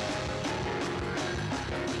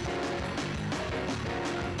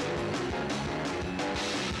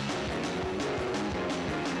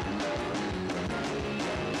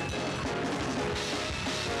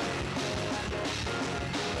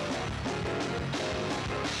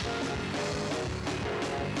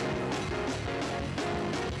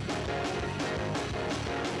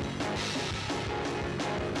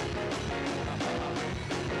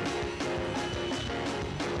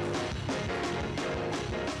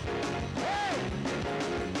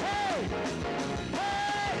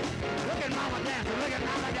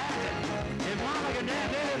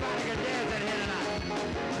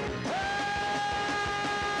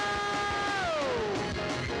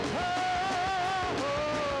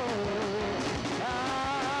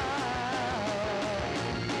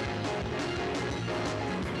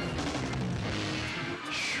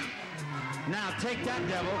 Now take that,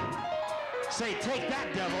 devil. Say, take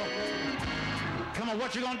that, devil. Come on,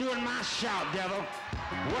 what you gonna do in my shout, devil?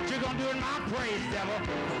 What you gonna do in my praise, devil?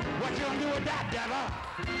 What you gonna do with that, devil?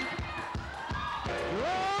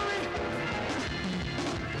 Glory!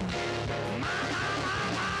 My.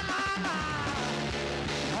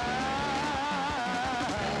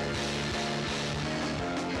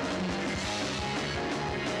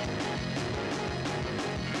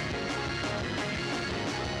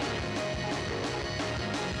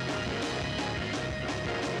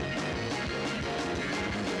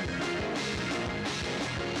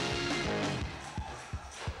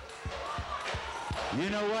 You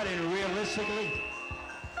know what? And realistically,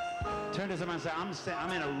 turn to somebody and say, I'm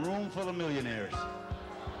in a room full of millionaires.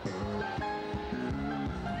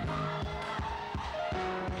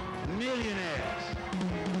 Millionaires.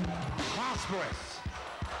 Prosperous.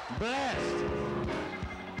 Blessed.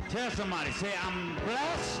 Tell somebody, say, I'm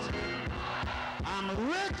blessed. I'm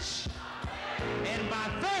rich. And by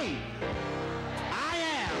faith, I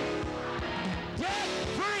am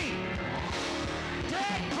debt-free.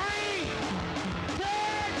 Debt-free.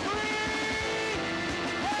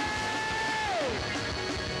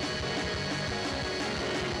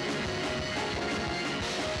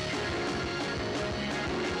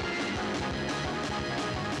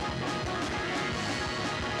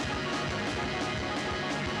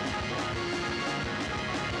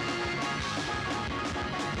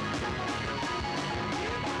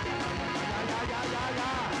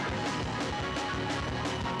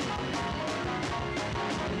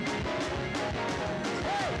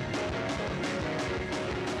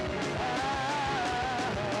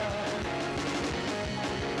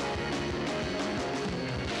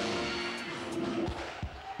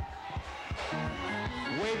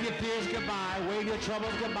 Wave your fears goodbye. Wave your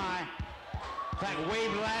troubles goodbye. In fact,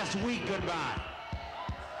 wave last week goodbye.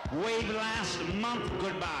 Wave last month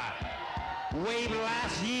goodbye. Wave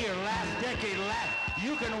last year, last decade,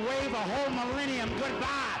 you can wave a whole millennium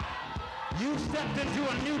goodbye. You stepped into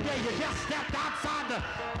a new day. You just stepped outside the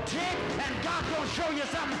tent, and God's going to show you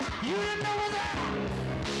something you didn't know was there.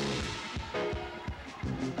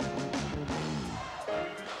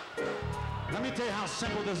 Let me tell you how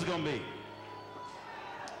simple this is going to be.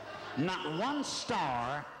 Not one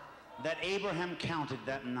star that Abraham counted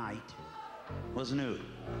that night was new.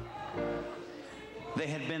 They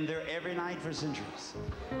had been there every night for centuries.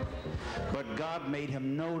 But God made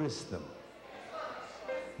him notice them.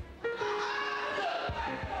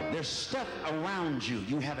 There's stuff around you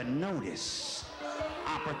you haven't noticed.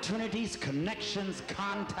 Opportunities, connections,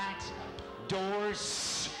 contacts,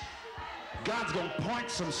 doors. God's going to point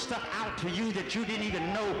some stuff out to you that you didn't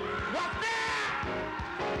even know was there.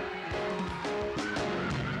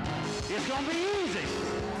 It's going to be easy.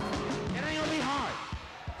 It ain't going to be hard.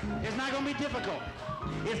 It's not going to be difficult.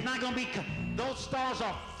 It's not going to be... Those stars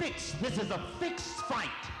are fixed. This is a fixed fight.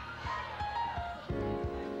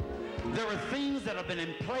 There are things that have been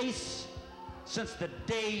in place since the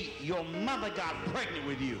day your mother got pregnant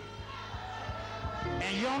with you.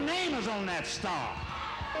 And your name is on that star.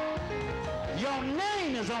 Your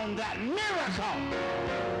name is on that miracle.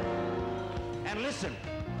 And listen,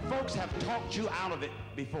 folks have talked you out of it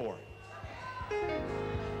before.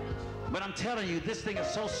 But I'm telling you, this thing is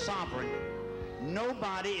so sovereign,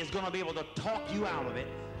 nobody is going to be able to talk you out of it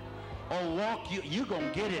or walk you. You're going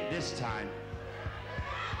to get it this time.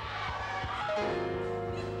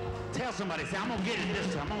 Tell somebody, say, I'm going to get it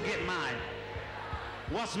this time. I'm going to get mine.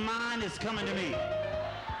 What's mine is coming to me.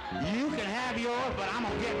 You can have yours, but I'm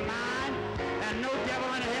going to get mine, and And no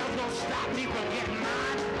devil in hell's gonna stop me from getting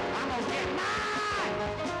mine. I'm gonna get mine.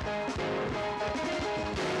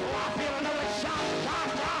 Oh, I feel another shot.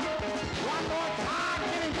 One more time,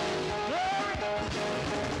 give me glory.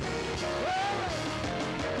 Glory.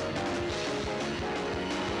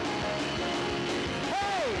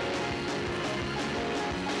 Hey!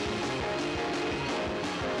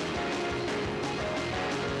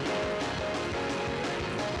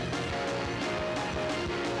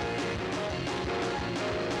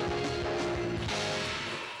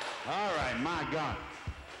 All right, my God.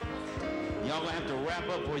 Y'all gonna have to wrap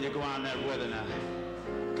up before you go out in that weather now,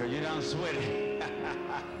 because you're done sweating.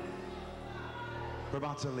 We're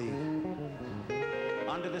about to leave.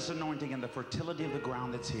 Under this anointing and the fertility of the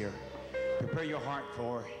ground that's here, prepare your heart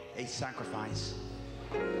for a sacrifice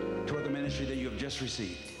toward the ministry that you have just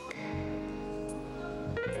received.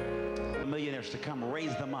 The millionaires to come,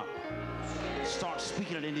 raise them up. Start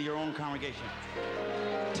speaking it into your own congregation.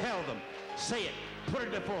 Tell them, say it, put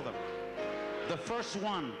it before them. The first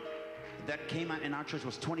one that came out in our church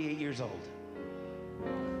was 28 years old.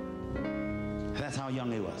 That's how young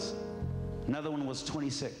he was. Another one was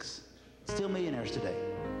 26. Still millionaires today.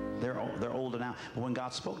 They're older now. But when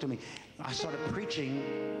God spoke to me, I started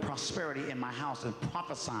preaching prosperity in my house and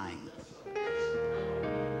prophesying.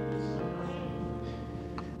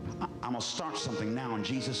 I'm going to start something now in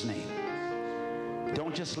Jesus' name.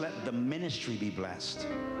 Don't just let the ministry be blessed.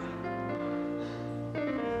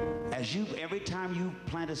 Every time you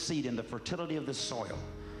plant a seed in the fertility of the soil,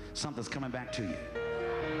 something's coming back to you.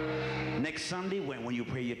 Next Sunday, when you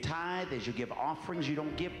pay your tithe, as you give offerings, you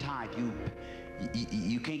don't give tithe.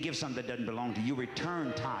 You can't give something that doesn't belong to you. You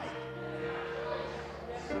return tithe.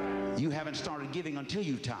 You haven't started giving until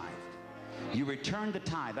you tithe. You return the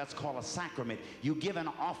tithe. That's called a sacrament. You give an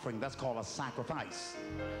offering. That's called a sacrifice.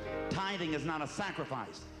 Tithing is not a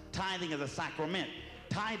sacrifice. Tithing is a sacrament.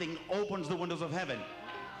 Tithing opens the windows of heaven.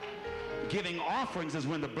 Giving offerings is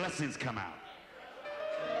when the blessings come out.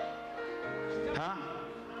 Huh?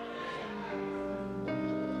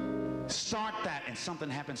 Start that and something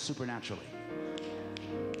happens supernaturally.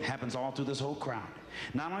 Happens all through this whole crowd.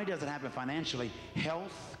 Not only does it happen financially,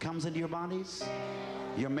 health comes into your bodies.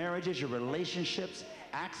 Your marriages, your relationships,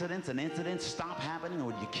 accidents and incidents stop happening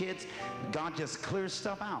with your kids. God just clears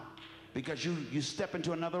stuff out because you step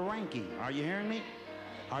into another ranking. Are you hearing me?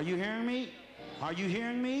 Are you hearing me? Are you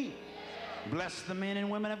hearing me? Bless the men and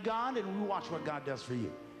women of God, and we watch what God does for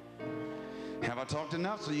you. Have I talked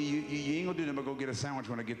enough? So you ain't gonna do nothing but go get a sandwich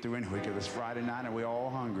when I get through anyway, because it's Friday night and we're all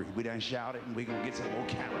hungry. We done shouted and we're gonna get some more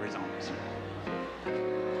calories on us.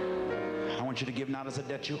 I want you to give not as a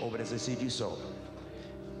debt you owe, but as a seed you sow.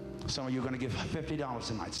 Some of you are gonna give $50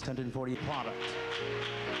 tonight. It's 140 product.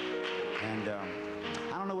 And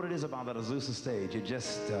I don't know what it is about that Azusa stage. It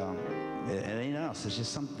just, it ain't us. It's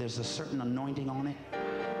just there's a certain anointing on it.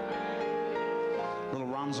 Little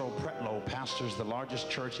Ronzo Pretlow pastors the largest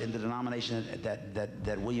church in the denomination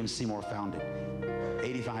that William Seymour founded.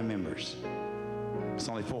 85 members. It's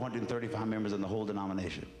only 435 members in the whole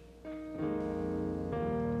denomination.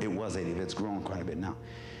 It was 80, but it's grown quite a bit now.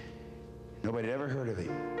 Nobody had ever heard of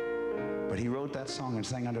him. But he wrote that song and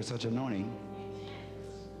sang under such anointing.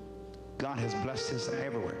 God has blessed us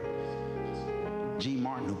everywhere. G.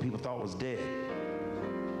 Martin, who people thought was dead,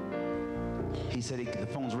 he said the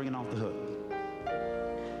phone's ringing off the hook.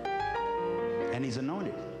 And he's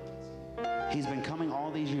anointed. He's been coming all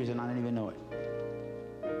these years and I didn't even know it.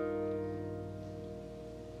 I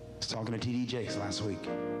was talking to T.D. Jakes last week.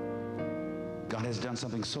 God has done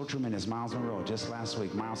something so tremendous. Miles Monroe, just last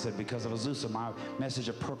week, Miles said, because of Azusa, my message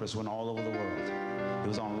of purpose went all over the world. It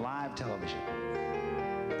was on live television.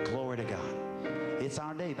 Glory to God. It's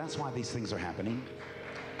our day. That's why these things are happening.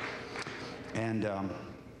 And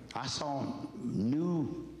I saw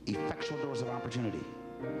new effectual doors of opportunity.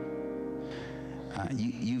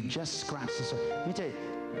 You've just scratched the surface. Let me tell you,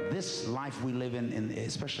 this life we live in,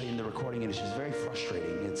 especially in the recording industry, is very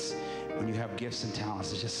frustrating. It's when you have gifts and talents.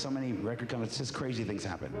 There's just so many record companies. It's just crazy things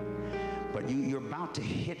happen. But you're about to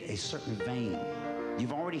hit a certain vein.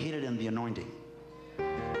 You've already hit it in the anointing.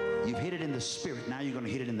 You've hit it in the spirit. Now you're going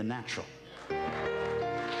to hit it in the natural.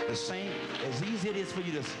 The same, as easy it is for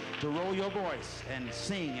you to roll your voice and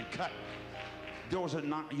sing and cut. Doors are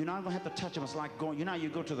not, you're not going to have to touch them. It's like going, you know, you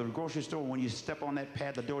go to the grocery store, when you step on that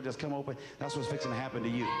pad, the door just come open. That's what's fixing to happen to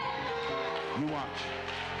you. You watch.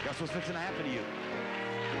 That's what's fixing to happen to you.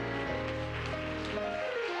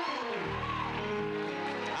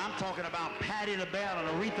 I'm talking about Patti LaBelle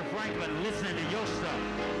and Aretha Franklin listening to your stuff.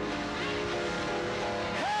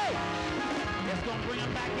 Hey! It's going to bring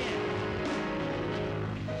them back in.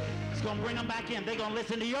 it's going to bring them back in. They're going to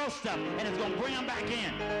listen to your stuff, and it's going to bring them back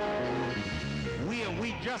in.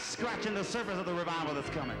 We just scratching the surface of the revival that's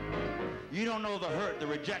coming. You don't know the hurt, the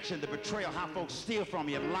rejection, the betrayal, how folks steal from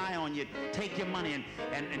you, lie on you, take your money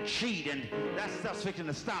and cheat, and that stuff's fixing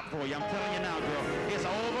to stop for you. I'm telling you now, girl. It's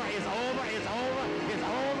over, it's over, it's over, it's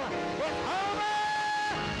over, it's over!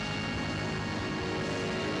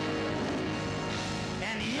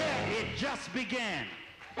 And yet it just began.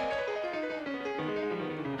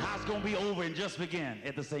 How it's going to be over and just begin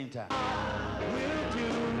at the same time. We'll do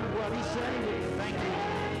what he said he would. Thank you.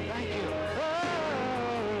 Thank you.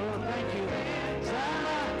 Oh, thank you.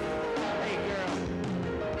 Sarah. Hey, girl.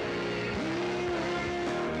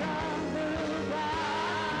 We'll come through by.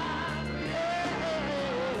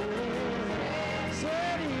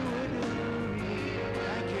 Said he would do.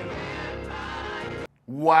 Thank you.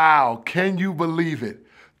 Wow, can you believe it?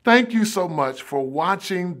 Thank you so much for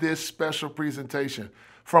watching this special presentation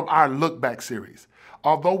from our Lookback series.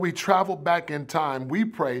 Although we traveled back in time, we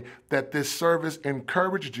pray that this service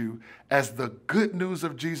encouraged you, as the good news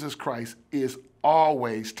of Jesus Christ is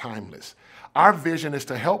always timeless. Our vision is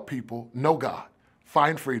to help people know God,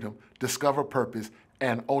 find freedom, discover purpose,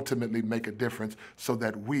 and ultimately make a difference so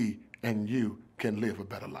that we and you can live a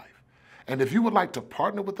better life. And if you would like to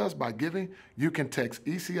partner with us by giving, you can text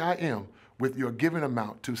ECIM with your giving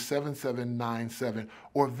amount to 7797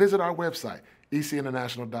 or visit our website,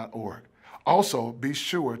 ecinternational.org. Also, be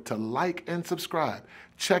sure to like and subscribe.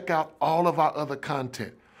 Check out all of our other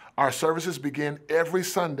content. Our services begin every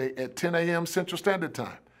Sunday at 10 a.m. Central Standard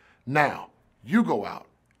Time. Now, you go out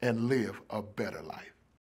and live a better life.